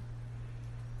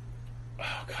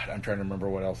 Oh, God, I'm trying to remember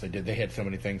what else they did. They had so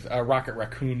many things. Rocket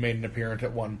Raccoon made an appearance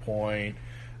at one point.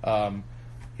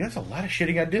 There's a lot of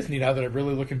shitting on Disney now that I'm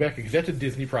really looking back, because that's a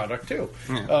Disney product, too.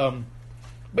 Yeah.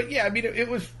 But, yeah, I mean, it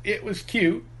was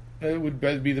cute. It would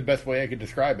be the best way I could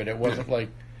describe it. It wasn't like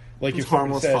it's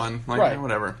harmless fun. Like,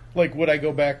 whatever. Like, would I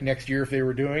go back next year if they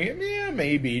were doing it? Yeah,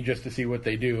 maybe, just to see what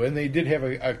they do. And they did have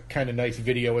a kind of nice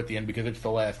video at the end, because it's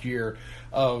the last year,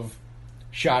 of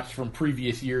shots from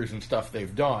previous years and stuff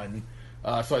they've done.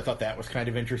 So I thought that was kind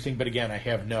of interesting, but again, I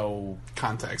have no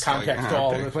context at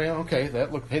all. It's like, okay,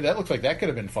 that looks like that could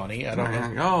have been funny. I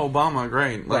don't know. Oh, Obama,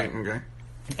 great, right? Okay.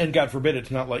 And God forbid, it's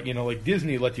not like like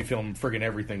Disney lets you film friggin'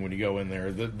 everything when you go in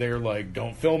there. They're like,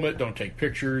 don't film it, don't take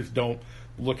pictures, don't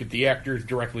look at the actors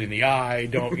directly in the eye,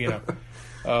 don't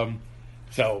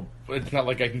So it's not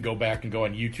like I can go back and go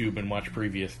on YouTube and watch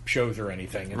previous shows or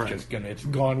anything. It's just it's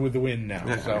gone with the wind now.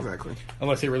 Yeah, so, exactly.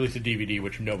 Unless they release a DVD,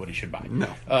 which nobody should buy. No.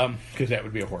 Because that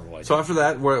would be a horrible idea. So after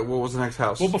that, what was the next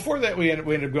house? Well, before that, we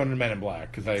ended up going to Men in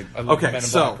Black, because I love the Men in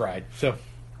Black ride. So,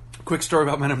 quick story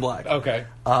about Men in Black. Okay.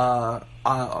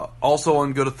 Also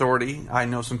on good authority, I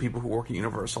know some people who work at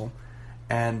Universal,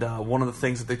 and one of the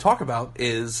things that they talk about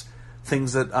is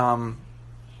things that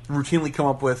routinely come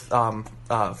up with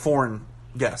foreign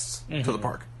guests to the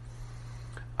park.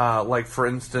 Like, for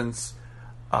instance,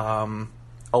 a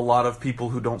lot of people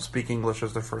who don't speak English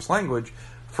as their first language,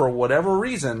 for whatever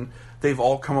reason, they've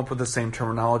all come up with the same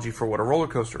terminology for what a roller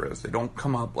coaster is. They don't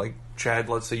come up like, Chad,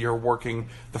 let's say you're working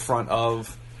the front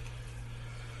of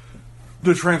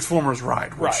the Transformers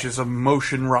ride, which is a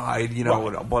motion ride,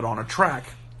 but on a track.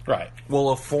 Right. Well,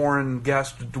 a foreign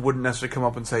guest wouldn't necessarily come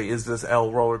up and say, is this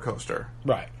L roller coaster?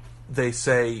 Right. They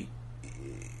say,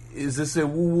 is this a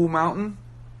woo-woo mountain?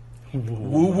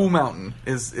 Woo-woo mountain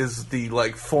is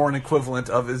the foreign equivalent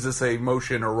of, is this a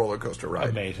motion or roller coaster ride?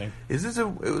 Amazing. Is this a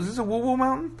woo-woo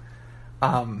mountain?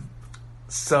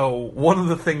 So one of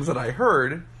the things that I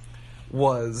heard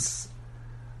was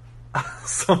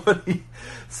somebody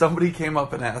came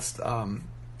up and asked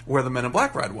where the Men in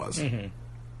Black ride was. Mm-hmm.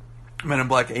 Men in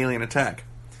Black Alien Attack.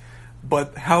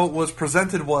 But how it was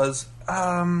presented was,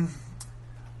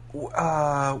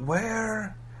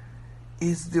 where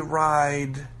is the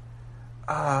ride?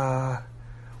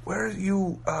 Where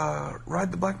you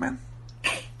ride the black man?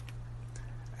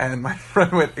 And my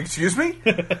friend went, excuse me?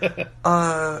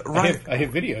 I have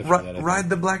videos for that. Ride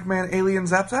the black man, Alien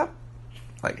Zap Zap?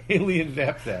 Like, Alien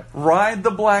Zap Zap. Ride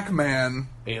the black man,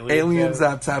 Alien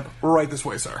Zap Zap, right this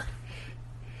way, sir.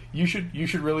 You should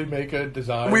really make a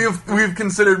design. We've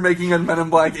considered making a Men in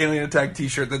Black Alien Attack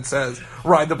T-shirt that says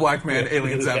 "Ride the Black Man,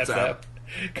 Alien Zap Zap."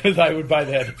 Because I would buy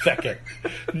that in a second,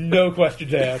 no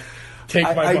questions asked. Take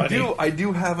my money. I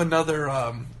do have another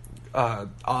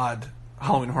odd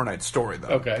Halloween Horror Nights story, though.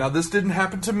 Okay. Now, this didn't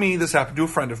happen to me. This happened to a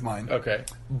friend of mine. Okay.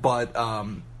 But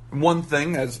one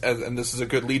thing, and this is a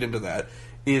good lead into that,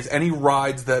 is any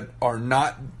rides that are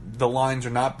not, the lines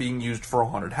are not being used for a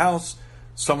haunted house,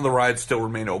 some of the rides still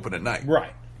remain open at night.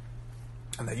 Right.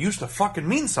 And that used to fucking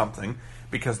mean something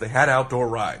because they had outdoor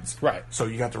rides. Right. So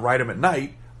you got to ride them at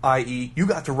night, i.e., you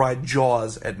got to ride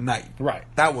Jaws at night. Right.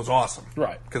 That was awesome.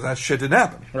 Right. Because that shit didn't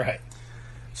happen. Right.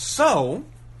 So,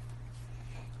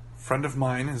 a friend of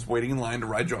mine is waiting in line to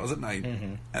ride Jaws at night,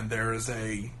 and there is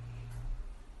a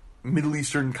Middle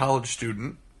Eastern college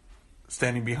student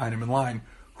standing behind him in line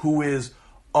who is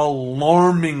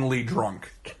alarmingly drunk.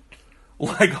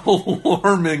 Like,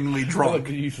 alarmingly drunk. I like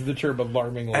the use of the term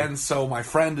alarmingly. And so my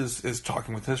friend is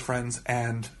talking with his friends,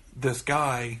 and this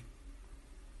guy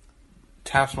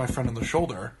taps my friend on the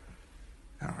shoulder.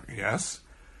 Yes?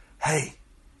 Hey,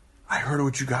 I heard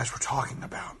what you guys were talking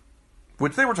about.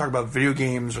 Which they were talking about video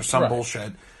games or some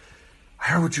bullshit. I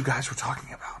heard what you guys were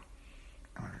talking about.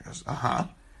 And he goes, uh-huh.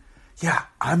 Yeah,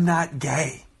 I'm not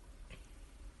gay.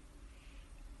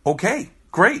 Okay,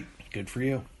 great. Good for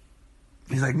you.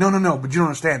 He's like, no, but you don't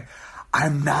understand.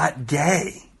 I'm not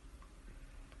gay.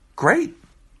 Great.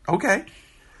 Okay.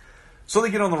 So they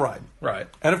get on the ride. Right.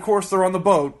 And of course, they're on the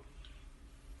boat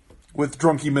with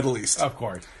drunky Middle East. Of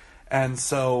course. And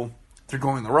so they're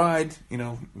going the ride. You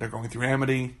know, they're going through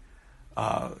Amity.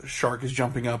 Shark is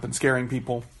jumping up and scaring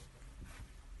people.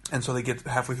 And so they get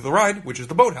halfway through the ride, which is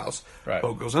the boathouse. Right.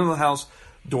 Boat goes into the house.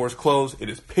 Doors close. It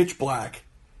is pitch black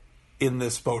in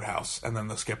this boathouse, and then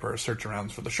the skipper search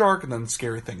around for the shark, and then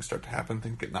scary things start to happen,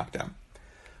 things get knocked down.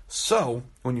 So,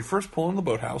 when you first pull in the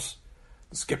boathouse,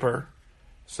 the skipper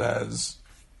says,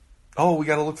 oh, we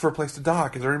gotta look for a place to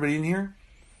dock, is there anybody in here?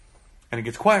 And it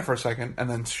gets quiet for a second, and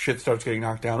then shit starts getting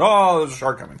knocked down. Oh, there's a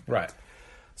shark coming. Right.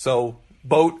 So,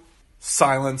 boat,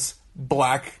 silence,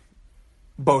 black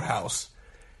boathouse.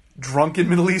 Drunken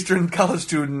Middle Eastern college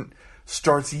student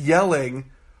starts yelling,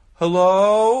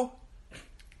 hello?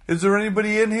 Is there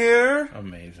anybody in here?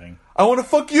 Amazing. I want to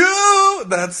fuck you!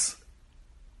 That's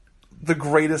the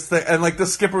greatest thing. And, like, the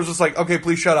skipper was just like, okay,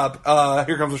 please shut up.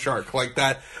 Here comes a shark. Like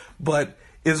that. But,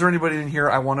 is there anybody in here?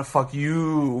 I want to fuck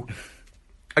you.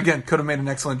 Again, could have made an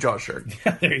excellent Jaws shirt.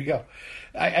 There you go.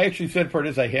 I actually said,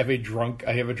 Curtis, I have a drunk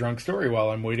story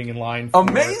while I'm waiting in line.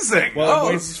 Amazing!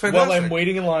 This is fantastic. While I'm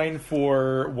waiting in line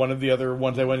for one of the other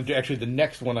ones I went into, actually the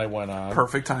next one I went on.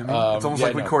 Perfect timing. It's almost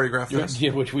like we choreographed this.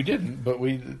 Yeah, which we didn't, but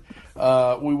we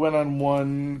went on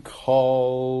one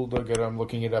called, I'm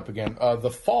looking it up again,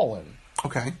 The Fallen.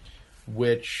 Okay.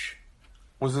 Which...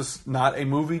 Was this not a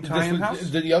movie tie-in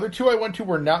house? The other two I went to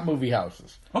were not movie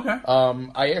houses. Okay.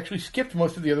 I actually skipped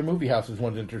most of the other movie houses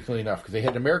ones, interestingly enough, because they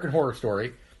had American Horror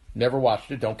Story. Never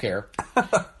watched it. Don't care.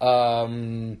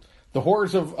 The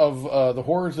horrors of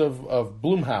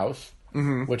Blumhouse,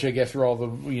 which I guess are all the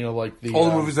all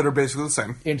the movies that are basically the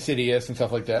same. Insidious and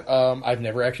stuff like that. I've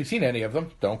never actually seen any of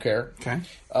them. Don't care. Okay.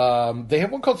 They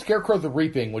have one called Scarecrow the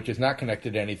Reaping, which is not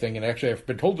connected to anything, and actually I've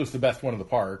been told it's the best one of the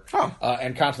park. Oh.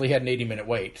 And constantly had an 80-minute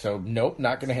wait, so nope,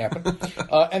 not going to happen.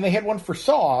 And they had one for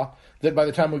Saw that by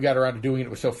the time we got around to doing it, it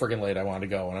was so friggin' late I wanted to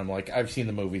go, and I'm like, I've seen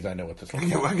the movies, I know what this looks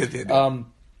like. I get the idea.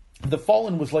 The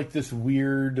Fallen was like this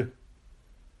weird,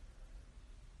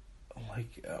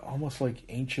 almost like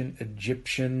ancient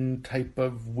Egyptian type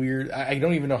of weird. I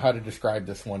don't even know how to describe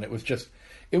this one. It was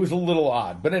a little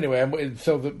odd. But anyway,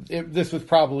 this was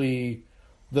probably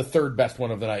the third best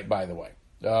one of the night, by the way.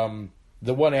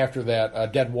 The one after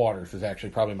that, Dead Waters, is actually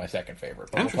probably my second favorite.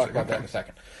 But we'll talk about that in a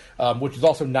second. Which is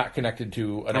also not connected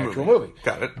to an actual movie.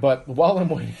 Got it. But while I'm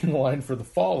waiting in line for The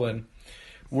Fallen,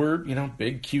 we're,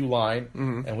 big queue line,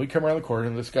 and we come around the corner,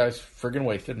 and this guy's friggin'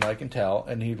 wasted, and I can tell,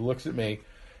 and he looks at me,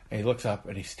 and he looks up,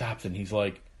 and he stops, and he's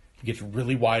like, he gets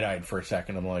really wide-eyed for a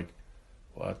second. I'm like,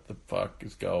 what the fuck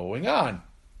is going on?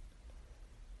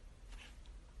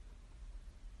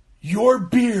 Your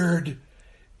beard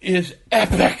is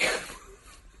epic!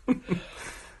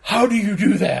 How do you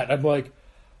do that? I'm like,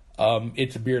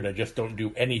 it's a beard, I just don't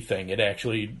do anything. It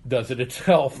actually does it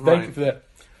itself. Thank you for that.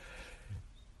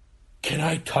 Can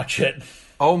I touch it?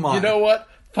 Oh my. You know what?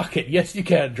 Fuck it. Yes, you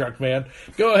can, drunk man.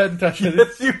 Go ahead and touch it.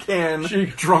 Yes, you can,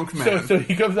 drunk man. So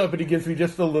he comes up and he gives me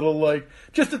just a little,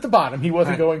 just at the bottom. He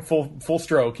wasn't going full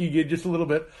stroke. He gave just a little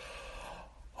bit.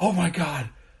 Oh my God.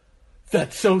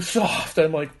 That's so soft.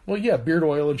 I'm like, well, yeah, beard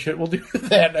oil and shit will do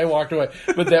that. And I walked away.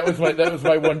 But that was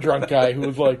my one drunk guy who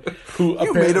was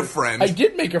you made a friend. I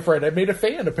did make a friend. I made a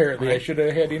fan, apparently. Right. I should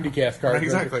have had IndieCast cards.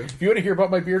 Exactly. If you want to hear about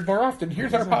my beard more often,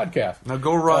 here's our podcast. Now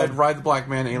go ride the Black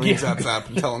Man Alien Zap Zap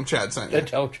and tell him Chad sent you. And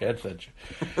tell him Chad sent you.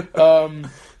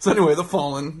 So anyway, The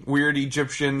Fallen, weird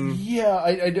Egyptian. Yeah,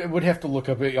 I would have to look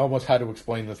up almost how to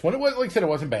explain this one. It was, like I said, it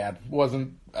wasn't bad.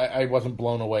 I wasn't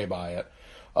blown away by it.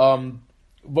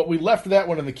 But we left that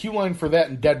one, and the queue line for that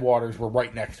and Dead Waters were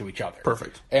right next to each other.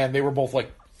 Perfect. And they were both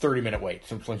like 30-minute waits.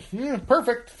 So it's like,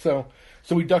 perfect. So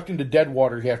we ducked into Dead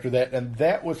Waters after that, and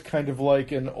that was kind of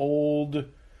like an old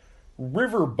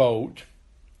riverboat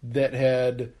that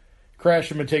had crashed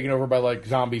and been taken over by like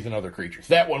zombies and other creatures.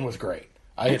 That one was great.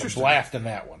 I had a blast in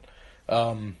that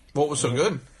one. What was so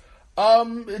good?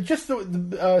 Just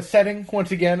the setting.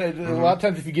 Once again, a lot of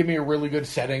times if you give me a really good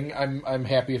setting, I'm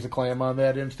happy as a clam on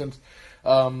that instance.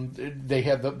 They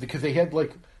had because they had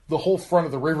like the whole front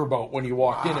of the riverboat when you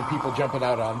walked in, and people jumping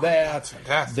out on that. That's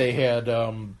fantastic. They had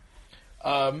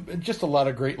just a lot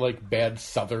of great like bad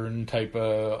Southern type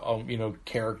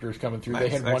characters coming through. Nice, they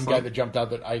had one guy that jumped out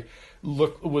that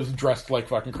was dressed like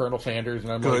fucking Colonel Sanders,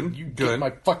 and I'm like, you get my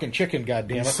fucking chicken,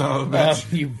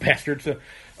 goddammit, you bastard. So,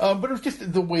 but it was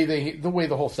just the way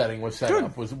the whole setting was set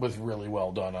up was really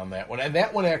well done on that one. And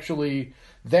that one actually,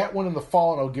 in The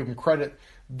Fallen, I'll give them credit.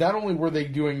 Not only were they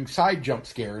doing side jump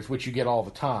scares, which you get all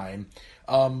the time,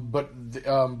 but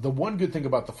the one good thing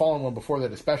about The Fallen one before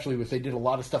that especially was they did a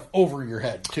lot of stuff over your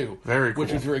head too. Very cool.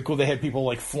 Which was very cool. They had people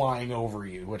like flying over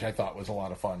you, which I thought was a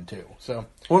lot of fun too. So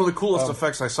one of the coolest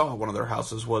effects I saw at one of their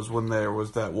houses was when there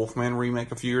was that Wolfman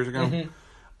remake a few years ago.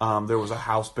 Mm-hmm. There was a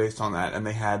house based on that, and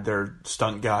they had their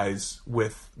stunt guys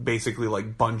with basically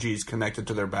like bungees connected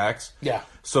to their backs. Yeah.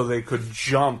 So they could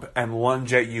jump and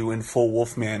lunge at you in full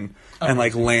Wolfman and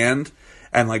like land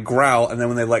and like growl, and then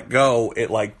when they let go, it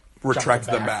like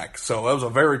retracted them back. So that was a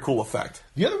very cool effect.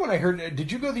 The other one I heard,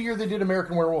 did you go the year they did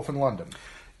American Werewolf in London?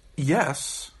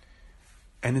 Yes.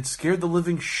 And it scared the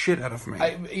living shit out of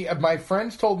me. My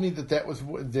friends told me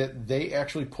that they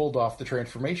actually pulled off the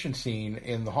transformation scene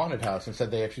in the haunted house and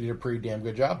said they actually did a pretty damn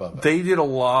good job of it. They did a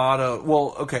lot of...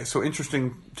 Well, okay, so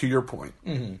interesting to your point.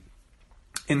 Mm-hmm.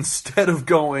 Instead of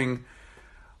going,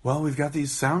 well, we've got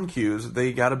these sound cues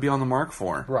they got to be on the mark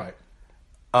for. Right.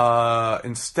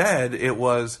 Instead, it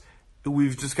was,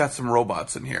 we've just got some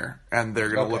robots in here, and they're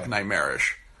going to look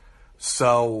nightmarish.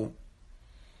 So...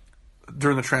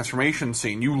 during the transformation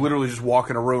scene, you literally just walk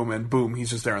in a room and boom, he's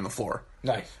just there on the floor.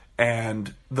 Nice.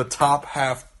 And the top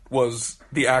half was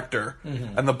the actor,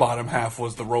 and the bottom half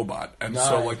was the robot. And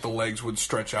so, like, the legs would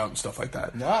stretch out and stuff like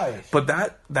that. Nice. But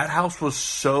that house was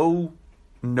so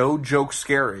no-joke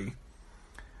scary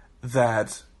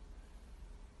that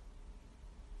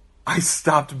I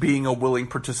stopped being a willing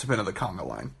participant of the conga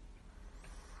line.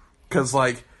 Because,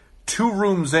 like, 2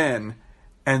 rooms in...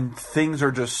 and things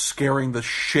are just scaring the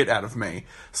shit out of me.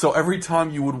 So every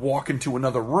time you would walk into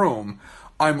another room,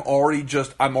 I'm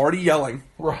already yelling.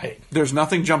 Right. There's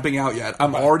nothing jumping out yet.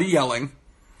 I'm already yelling.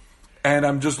 And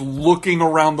I'm just looking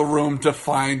around the room to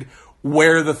find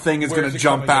where the thing is going to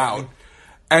jump out.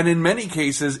 And in many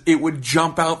cases, it would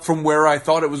jump out from where I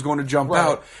thought it was going to jump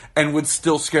out and would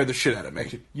still scare the shit out of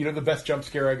me. You know, the best jump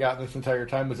scare I got this entire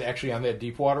time was actually on that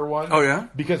Deepwater one. Oh, yeah?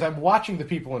 Because I'm watching the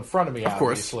people in front of me,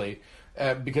 obviously.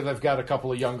 Because I've got a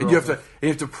couple of young girls. You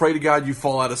have to pray to God you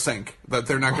fall out of sync. That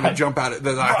they're not going to jump out. It's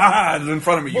in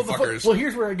front of me, you fuckers. Well,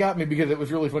 here's where it got me, because it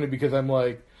was really funny, because I'm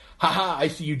like, haha, I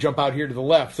see you jump out here to the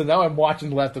left. So now I'm watching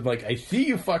the left. I'm like, I see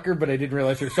you, fucker, but I didn't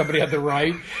realize there's somebody on the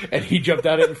right, and he jumped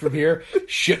out at it from here.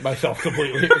 Shit myself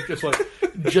completely. It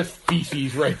was just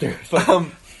feces right there.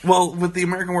 Like, well, with the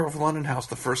American Werewolf in London house,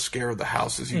 the first scare of the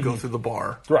house is you go through the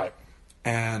bar. Right.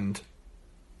 And...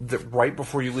 right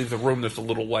before you leave the room, there's a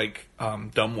little, like,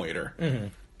 dumbwaiter. Mm-hmm.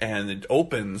 And it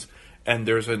opens, and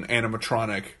there's an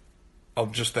animatronic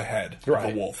of just the head of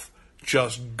the wolf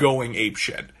just going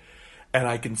apeshit. And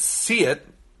I can see it.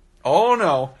 Oh,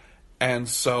 no. And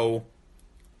so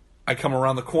I come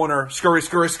around the corner. Scurry,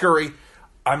 scurry, scurry.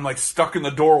 I'm, like, stuck in the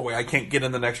doorway. I can't get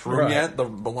in the next room yet. The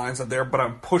line's not there. But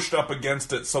I'm pushed up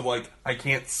against it, so, like, I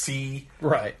can't see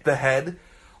the head.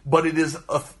 But it is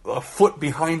a foot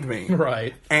behind me.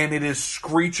 Right. And it is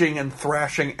screeching and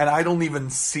thrashing, and I don't even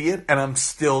see it, and I'm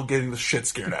still getting the shit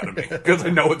scared out of me. Because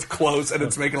I know it's close, and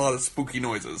it's making a lot of spooky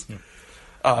noises.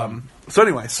 So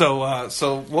anyway,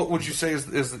 so what would you say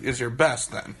is your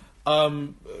best, then?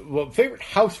 Well, favorite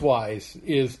house-wise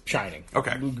is Shining.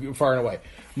 Okay. Far and away.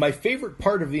 My favorite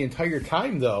part of the entire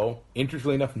time, though,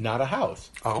 interestingly enough, not a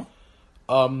house. Oh?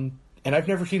 And I've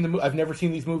never seen I've never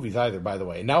seen these movies either, by the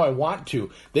way. Now I want to.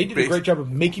 They did a great job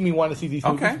of making me want to see these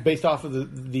movies based off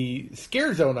of the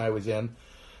scare zone I was in.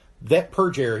 That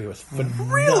Purge area was phenomenal.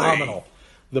 Really?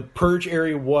 The Purge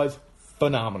area was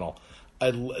phenomenal.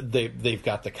 They've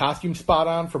got the costume spot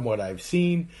on from what I've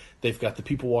seen. They've got the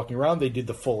people walking around. They did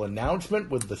the full announcement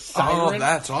with the siren. Oh,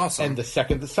 that's awesome! And the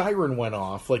second the siren went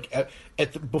off, like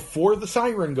before the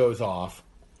siren goes off,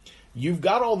 you've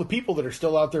got all the people that are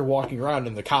still out there walking around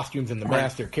in the costumes and the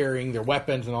masks. They're carrying their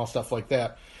weapons and all stuff like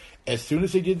that. As soon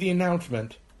as they did the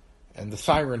announcement and the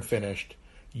siren finished,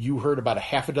 you heard about a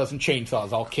half a dozen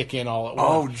chainsaws all kick in all at once.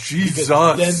 Oh, Jesus.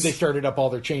 Then they started up all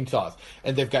their chainsaws.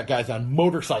 And they've got guys on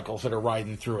motorcycles that are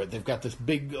riding through it. They've got this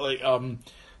big,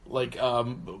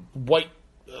 white,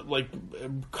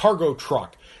 cargo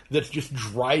truck that's just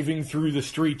driving through the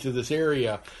streets of this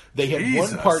area. They had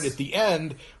one part at the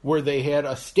end where they had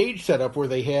a stage set up where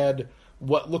they had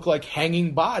what looked like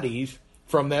hanging bodies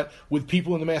from that with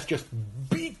people in the mask just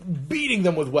beating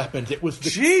them with weapons. It was the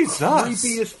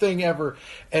creepiest thing ever.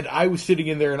 And I was sitting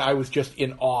in there and I was just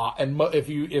in awe. And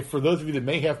if for those of you that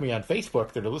may have me on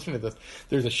Facebook that are listening to this,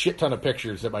 there's a shit ton of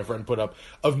pictures that my friend put up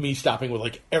of me stopping with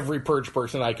like every Purge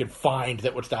person I could find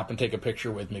that would stop and take a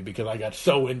picture with me because I got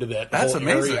so into that. That's whole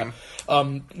amazing.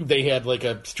 Area. They had like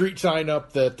a street sign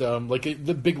up that like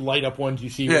the big light up ones you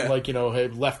see with like, you know,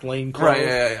 had left lane closed.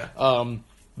 Right,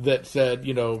 that said,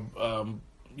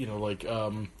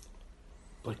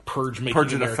 like Purge making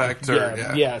Purge in effect,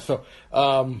 So,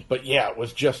 but yeah, it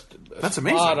was just that's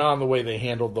amazing. Spot on the way they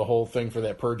handled the whole thing for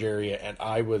that Purge area, and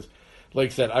I was,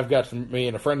 like I said, I've got me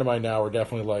and a friend of mine now are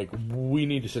definitely like, we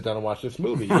need to sit down and watch this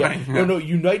movie. Right, yeah, no,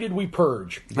 United We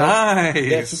Purge.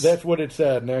 Nice. That's what it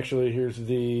said, and actually, here's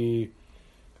the.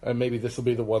 Maybe this will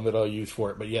be the one that I'll use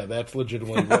for it, but yeah, that's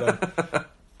legitimately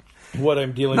what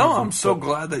I'm dealing with. No, I'm so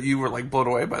glad that you were like blown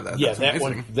away by that. Yeah, that's that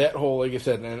amazing. one, that whole, like I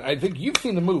said, and I think you've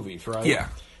seen the movies, right? Yeah.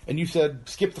 And you said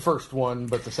skip the first one,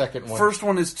 but the second one. First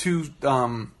one is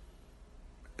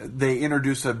they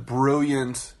introduce a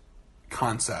brilliant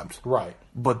concept, right?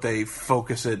 But they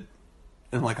focus it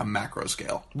in like a macro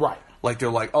scale, right? Like they're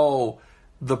like, oh,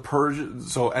 the Purge.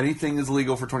 So anything is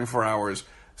legal for 24 hours.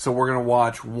 So we're gonna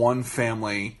watch one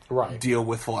family deal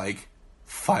with like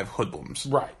 5 hoodlums,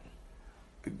 right?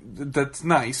 That's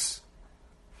nice,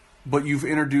 but you've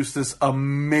introduced this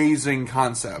amazing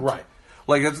concept, right?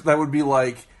 Like that would be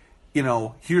like, you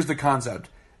know, here's the concept: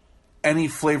 any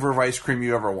flavor of ice cream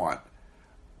you ever want,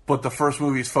 but the first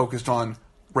movie is focused on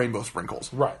rainbow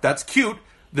sprinkles. Right. That's cute.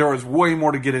 There is way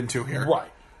more to get into here.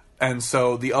 Right. And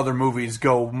so the other movies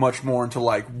go much more into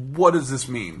like, what does this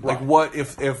mean? Right. Like, what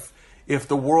if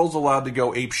the world's allowed to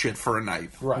go apeshit for a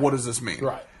night? Right. What does this mean?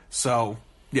 Right. So,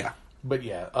 yeah. But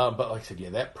yeah, but like I said,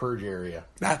 that Purge area.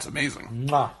 That's amazing.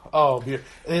 Mwah. Oh, they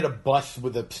had a bus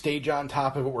with a stage on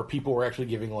top of it where people were actually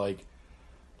giving like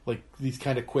these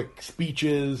kind of quick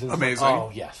speeches. And amazing. Oh,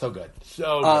 yeah, so good.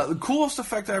 So good. The coolest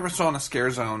effect I ever saw in a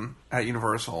scare zone at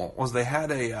Universal was they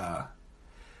had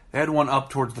one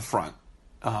up towards the front,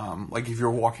 like if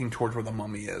you're walking towards where the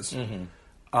mummy is.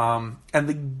 Mm-hmm. And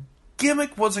the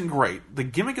gimmick wasn't great. The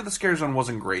gimmick of the scare zone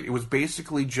wasn't great. It was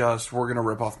basically just, we're going to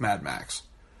rip off Mad Max.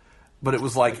 But it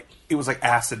was like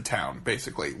Acid Town,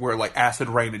 basically, where like acid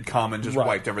rain had come and just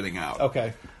wiped everything out.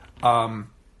 Okay.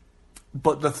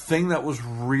 But the thing that was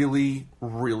really,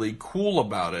 really cool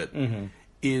about it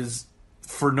is,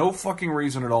 for no fucking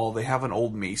reason at all, they have an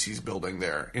old Macy's building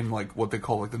there in like what they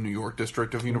call like the New York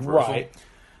district of Universal,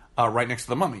 right next to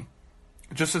the Mummy.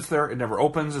 It just sits there. It never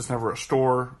opens. It's never a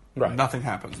store. Right. Nothing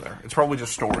happens there. It's probably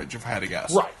just storage, if I had to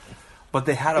guess. Right. But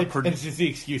they had it's just the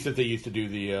excuse that they used to do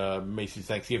the Macy's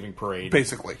Thanksgiving parade.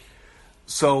 Basically.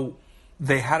 So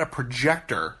they had a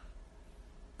projector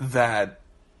that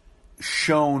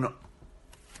shone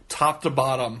top to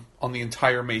bottom on the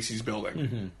entire Macy's building.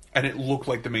 Mm-hmm. And it looked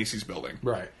like the Macy's building.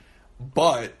 Right.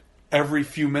 But every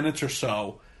few minutes or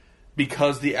so,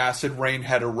 because the acid rain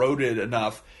had eroded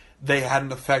enough, they had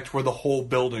an effect where the whole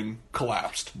building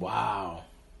collapsed. Wow.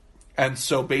 And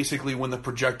so basically when the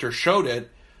projector showed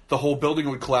it, the whole building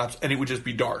would collapse and it would just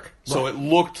be dark. Right. So it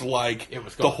looked like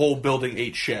the whole building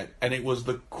ate shit. And it was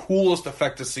the coolest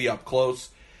effect to see up close.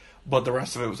 But the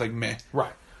rest of it was like meh.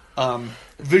 Right.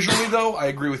 Visually, though, I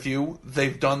agree with you.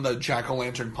 They've done the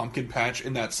Jack-o'-lantern pumpkin patch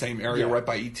in that same area right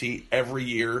by E.T. every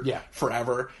year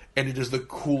forever. And it is the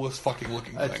coolest fucking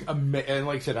looking thing. And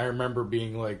like I said, I remember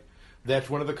being like, that's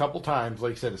one of the couple times,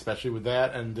 like I said, especially with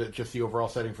that and just the overall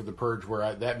setting for the Purge,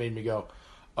 where that made me go,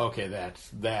 okay,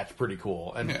 that's pretty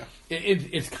cool. And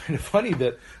it's kind of funny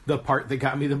that the part that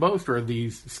got me the most are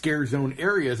these scare zone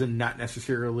areas and not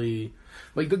necessarily,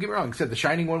 like, don't get me wrong, like I said, the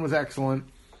Shining one was excellent.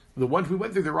 The ones we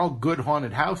went through, they're all good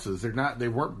haunted houses. They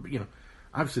weren't,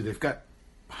 obviously they've got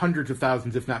hundreds of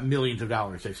thousands, if not millions of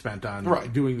dollars they've spent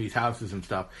on doing these houses and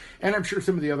stuff. And I'm sure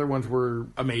some of the other ones were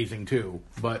amazing too.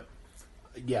 But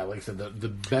Yeah, like I said, the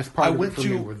best part of it for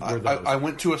me were those. I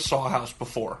went to a Saw house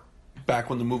before, back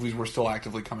when the movies were still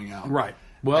actively coming out. Right.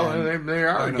 Well, they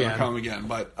are again. They're coming again,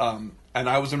 but and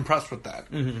I was impressed with that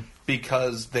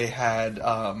because they had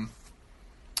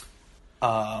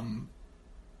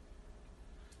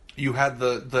you had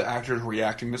the actors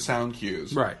reacting to sound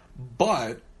cues, right?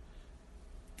 But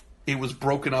it was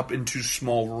broken up into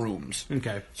small rooms.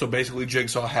 Okay. So basically,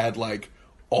 Jigsaw had like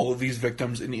all of these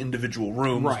victims in individual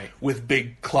rooms, right, with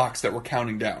big clocks that were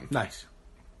counting down. Nice.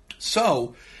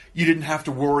 So you didn't have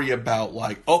to worry about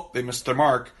like, oh, they missed their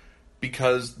mark,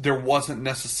 because there wasn't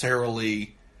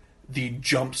necessarily the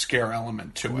jump scare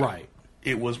element to it. Right.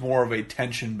 It was more of a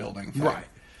tension building thing.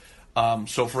 Right.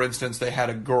 So, for instance, they had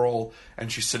a girl,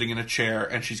 and she's sitting in a chair,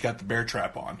 and she's got the bear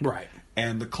trap on. Right.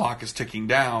 And the clock is ticking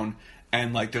down,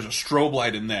 and, like, there's a strobe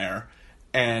light in there,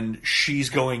 and she's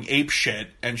going apeshit,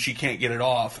 and she can't get it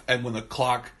off, and when the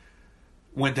clock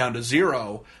went down to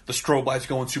 0, the strobe light's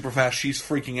going super fast, she's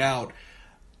freaking out,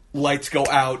 lights go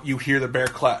out, you hear the bear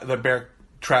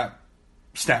trap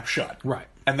snap shut. Right.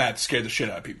 And that scared the shit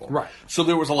out of people. Right. So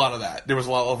there was a lot of that. There was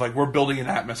a lot of, like, we're building an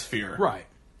atmosphere. Right.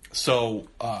 So,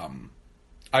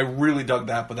 I really dug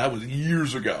that, but that was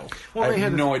years ago. Well, I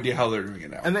have no idea how they're doing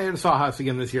it now. And they had a Saw House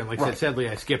again this year. And like I said, sadly,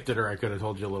 I skipped it, or I could have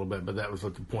told you a little bit, but that was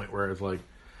at the point where I was like,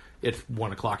 it's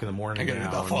 1 o'clock in the morning. I gotta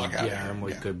get the fuck out of here. I'm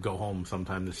like to go home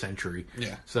sometime this century.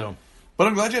 Yeah. So. But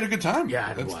I'm glad you had a good time.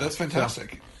 Yeah, that's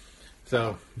fantastic.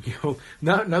 So you know,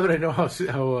 now that I know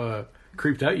how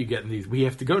creeped out you get in these, we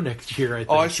have to go next year. I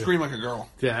think. I scream like a girl.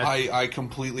 Yeah, I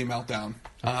completely melt down.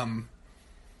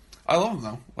 I love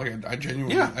them though. Like I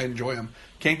genuinely, I enjoy them.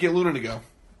 Can't get Luna to go.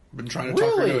 Been trying to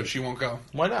talk her into it. She won't go.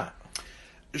 Why not?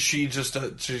 She just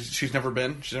she's never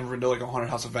been. She's never been to like a haunted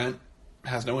house event.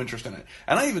 Has no interest in it.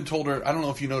 And I even told her, I don't know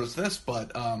if you noticed this,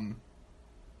 but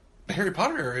the Harry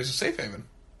Potter area is a safe haven.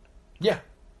 Yeah.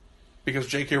 Because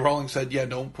J.K. Rowling said, "Yeah,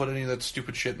 don't put any of that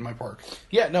stupid shit in my park."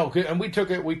 Yeah, no, and we took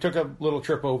a little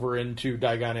trip over into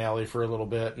Diagon Alley for a little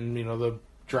bit, and you know the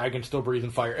dragon's still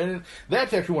breathing fire, and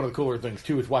that's actually one of the cooler things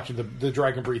too is watching the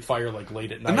dragon breathe fire like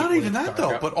late at night. And not even that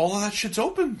though, but all of that shit's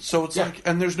open, so it's like,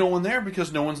 and there's no one there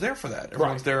because no one's there for that.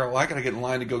 Everyone's there. Well, I gotta get in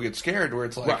line to go get scared. Where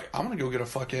it's like, I'm gonna go get a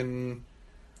fucking,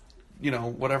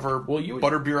 whatever.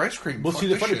 Butterbeer ice cream. Well, see,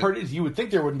 the funny part is, you would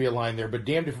think there wouldn't be a line there, but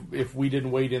damned if we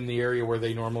didn't wait in the area where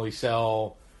they normally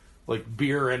sell like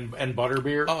beer and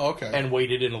butterbeer. Oh, okay. And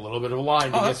waited in a little bit of a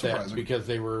line to get that because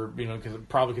they were,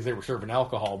 probably because they were serving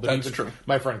alcohol. But that's true.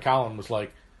 My friend Colin was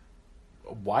like,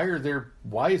 why is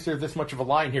there this much of a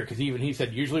line here? Because even he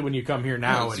said, usually when you come here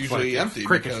now, it's usually like, empty.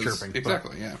 Crickets chirping.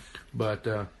 Exactly, yeah. But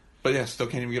yeah, still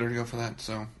can't even get her to go for that,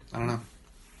 so I don't know.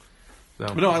 So,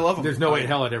 but no, I love them. There's no way in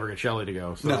hell I'd ever get Shelley to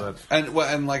go. So no.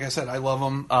 And like I said, I love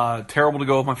them. Terrible to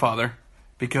go with my father,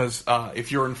 because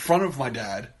if you're in front of my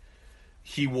dad,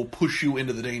 he will push you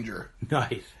into the danger.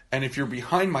 Nice. And if you're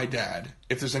behind my dad,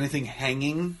 if there's anything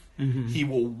hanging, he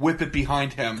will whip it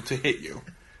behind him to hit you.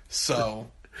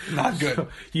 So, not good. So,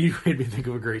 you made me think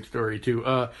of a great story, too.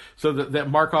 So that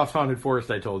Markoff's Haunted Forest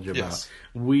I told you about.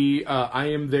 Yes. I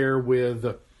am there with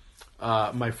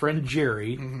my friend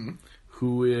Jerry,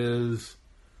 who is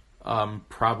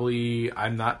probably,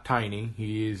 I'm not tiny,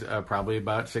 he's probably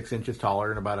about 6 inches taller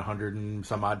and about 100 and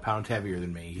some odd pounds heavier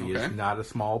than me. He is not a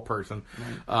small person.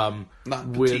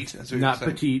 Not petite, as not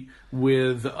petite,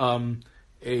 with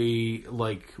we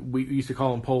used to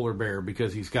call him Polar Bear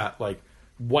because he's got like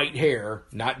white hair,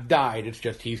 not dyed, it's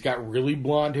just he's got really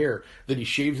blonde hair that he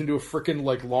shaves into a frickin'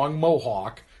 like long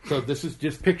mohawk. So this is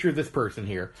just picture this person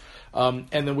here. And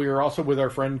then we were also with our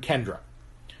friend Kendra,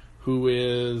 who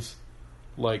is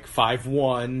like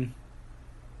 5'1",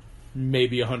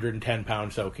 maybe 110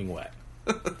 pounds soaking wet.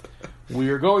 We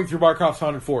are going through Markoff's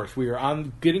Haunted Forest. We are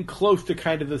getting close to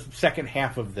kind of the second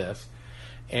half of this.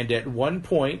 And at one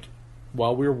point,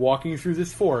 while we were walking through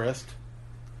this forest,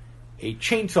 a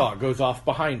chainsaw goes off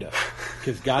behind us.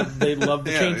 Because God, they love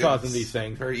the chainsaws in these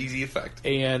things. Very easy effect.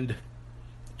 And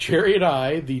Jerry and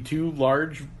I, the two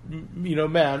large,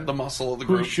 men, the muscle of the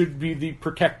group, who should be the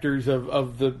protectors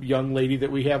of the young lady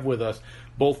that we have with us,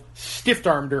 both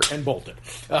stiff-armed her and bolted.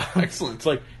 Excellent. It's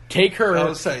like, take her,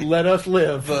 let us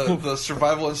live. The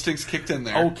survival instincts kicked in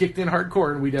there. Oh, kicked in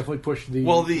hardcore, and we definitely pushed the...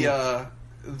 Well,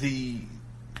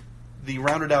 the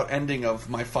rounded out ending of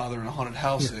My Father in a Haunted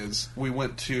House is, we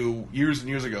went to, years and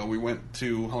years ago, we went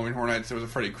to Halloween Horror Nights. There was a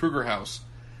Freddy Krueger house,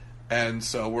 and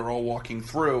so we're all walking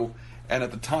through, and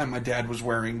at the time my dad was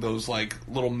wearing those like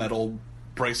little metal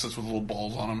bracelets with little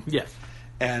balls on them. Yes.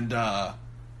 And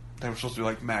they were supposed to be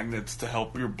like magnets to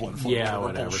help your blood flow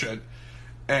or bullshit.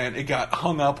 And it got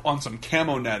hung up on some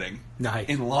camo netting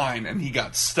in line, and he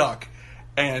got stuck.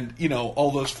 And, you know,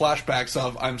 all those flashbacks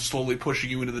of I'm slowly pushing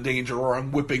you into the danger or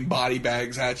I'm whipping body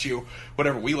bags at you,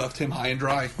 whatever. We left him high and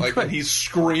dry. Like, when he's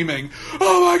screaming,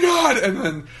 oh my God! And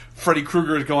then Freddy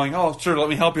Krueger is going, oh, sir, let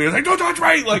me help you. He's like, don't touch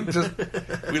me! Like, just,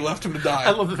 we left him to die.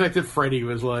 I love the fact that Freddy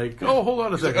was like, oh, hold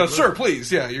on a second. Sir,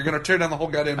 please, yeah, you're going to tear down the whole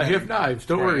goddamn I have knives.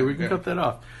 Don't worry, we can cut that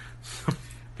off.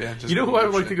 Yeah, you know who I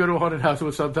would like to go to a haunted house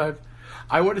with sometimes?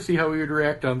 I want to see how he would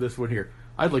react on this one here.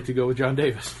 I'd like to go with John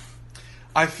Davis.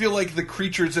 I feel like the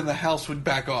creatures in the house would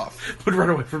back off. Would run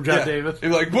away from John Davis? They'd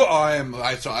be like, well, I'm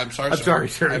sorry, sir. I'm sorry,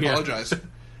 sir. I apologize.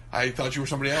 I thought you were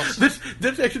somebody else.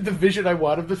 That's actually the vision I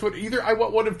want of this one. Either I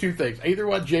want one of two things. I either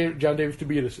want John Davis to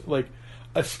be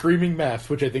a screaming mess,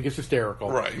 which I think is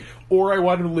hysterical. Right. Or I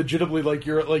want him legitimately, like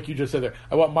you just said there.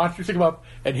 I want monsters to come up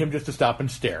and him just to stop and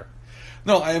stare.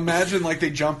 No, I imagine like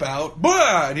they jump out,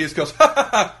 bah! And he just goes, ha ha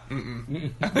ha.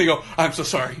 And they go, I'm so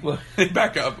sorry.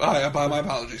 Back up. My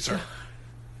apologies, sir.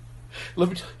 Let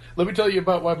me tell you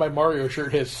about why my Mario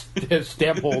shirt has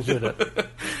stamp holes in it.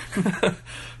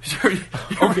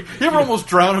 You ever almost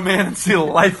drown a man and see the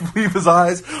life leave his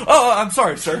eyes? Oh, I'm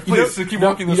sorry, sir. Please keep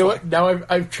walking this way. What? Now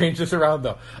I've changed this around,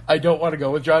 though. I don't want to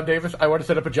go with John Davis. I want to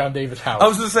set up a John Davis house. I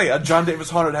was going to say, a John Davis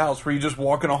haunted house where you just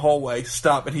walk in a hallway,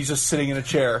 stop, and he's just sitting in a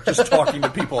chair, just talking to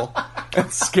people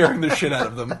and scaring the shit out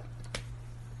of them.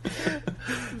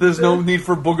 There's no need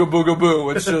for booga booga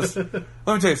boo. It's just, let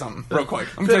me tell you something real quick.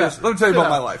 Let me tell you about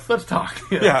my life. Let's talk.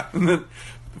 Yeah. And then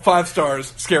 5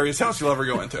 stars, scariest house you'll ever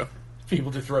go into.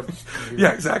 People just run.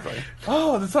 Yeah, exactly.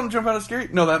 Oh, did something jump out of scary?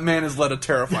 No, that man has led a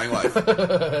terrifying life.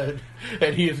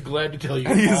 And he is glad to tell you.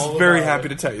 And he is very happy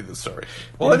to tell you this story.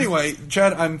 Well, anyway,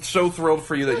 Chad, I'm so thrilled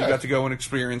for you that you got to go and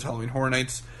experience Halloween Horror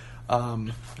Nights.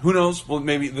 Who knows? Well,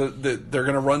 maybe they're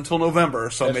going to run till November,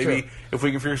 so that's maybe true. If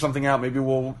we can figure something out, maybe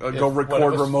we'll go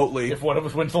record remotely. If one of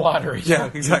us wins the lottery. Yeah,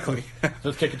 exactly.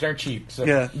 Those tickets aren't cheap. So.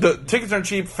 Yeah, the tickets aren't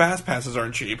cheap, fast passes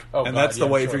aren't cheap. Oh, and that's the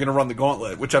way if you're going to run the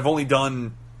gauntlet, which I've only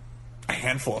done a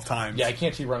handful of times. Yeah, I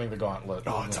can't see running the gauntlet.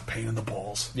 Oh, it's a pain in the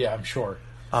balls. Yeah, I'm sure.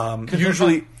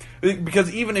 Usually,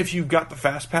 because even if you've got the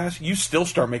fast pass, you still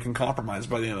start making compromise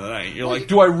by the end of the night. You're like,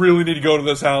 do I really need to go to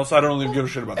this house? I don't even give a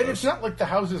shit about this. And it's not like the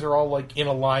houses are all like in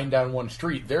a line down one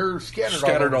street. They're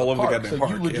scattered all over the goddamn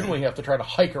park. So you legitimately have to try to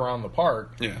hike around the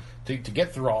park to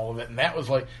get through all of it. And that was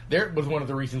like, there was one of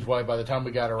the reasons why by the time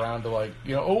we got around to like,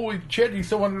 Chad, you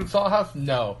still wanted to Saw House?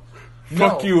 No.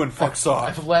 Fuck you and fuck Saw.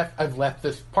 I've left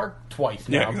this park twice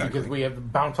now because we have to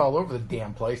bounce all over the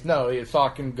damn place. No, Saw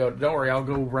can go. Don't worry, I'll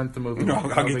go rent the movie. No,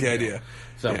 I'll get the idea.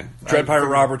 So, Dread Pirate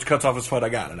Roberts cuts off his foot. I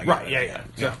got it.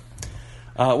 Yeah.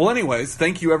 Well, anyways,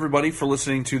 thank you everybody for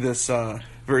listening to this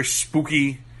very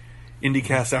spooky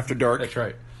IndieCast After Dark. That's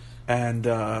right. And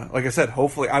like I said,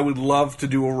 hopefully, I would love to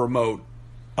do a remote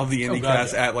of the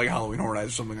IndieCast at like Halloween Horror Nights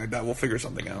or something like that. We'll figure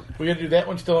something out. We got to do that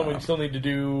one still, and we still need to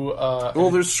do.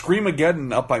 There's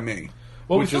Screamageddon up by me,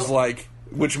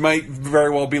 which might very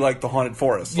well be like the Haunted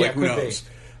Forest. Yeah, like who knows?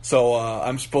 So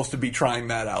I'm supposed to be trying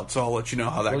that out. So I'll let you know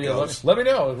how that goes. Let me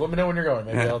know. Let me know when you're going.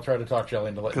 Maybe I'll try to talk Jelly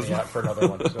into letting me out for another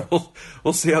one. So.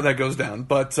 we'll see how that goes down.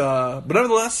 But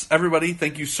nevertheless, everybody,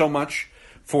 thank you so much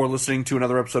for listening to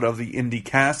another episode of the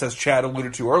IndieCast. As Chad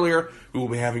alluded to earlier, we will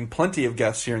be having plenty of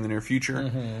guests here in the near future.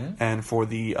 Mm-hmm. And for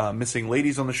the missing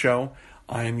ladies on the show,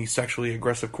 I am the sexually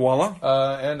aggressive koala.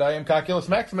 And I am Cocculus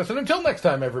Maximus. And until next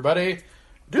time, everybody,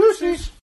 deuces!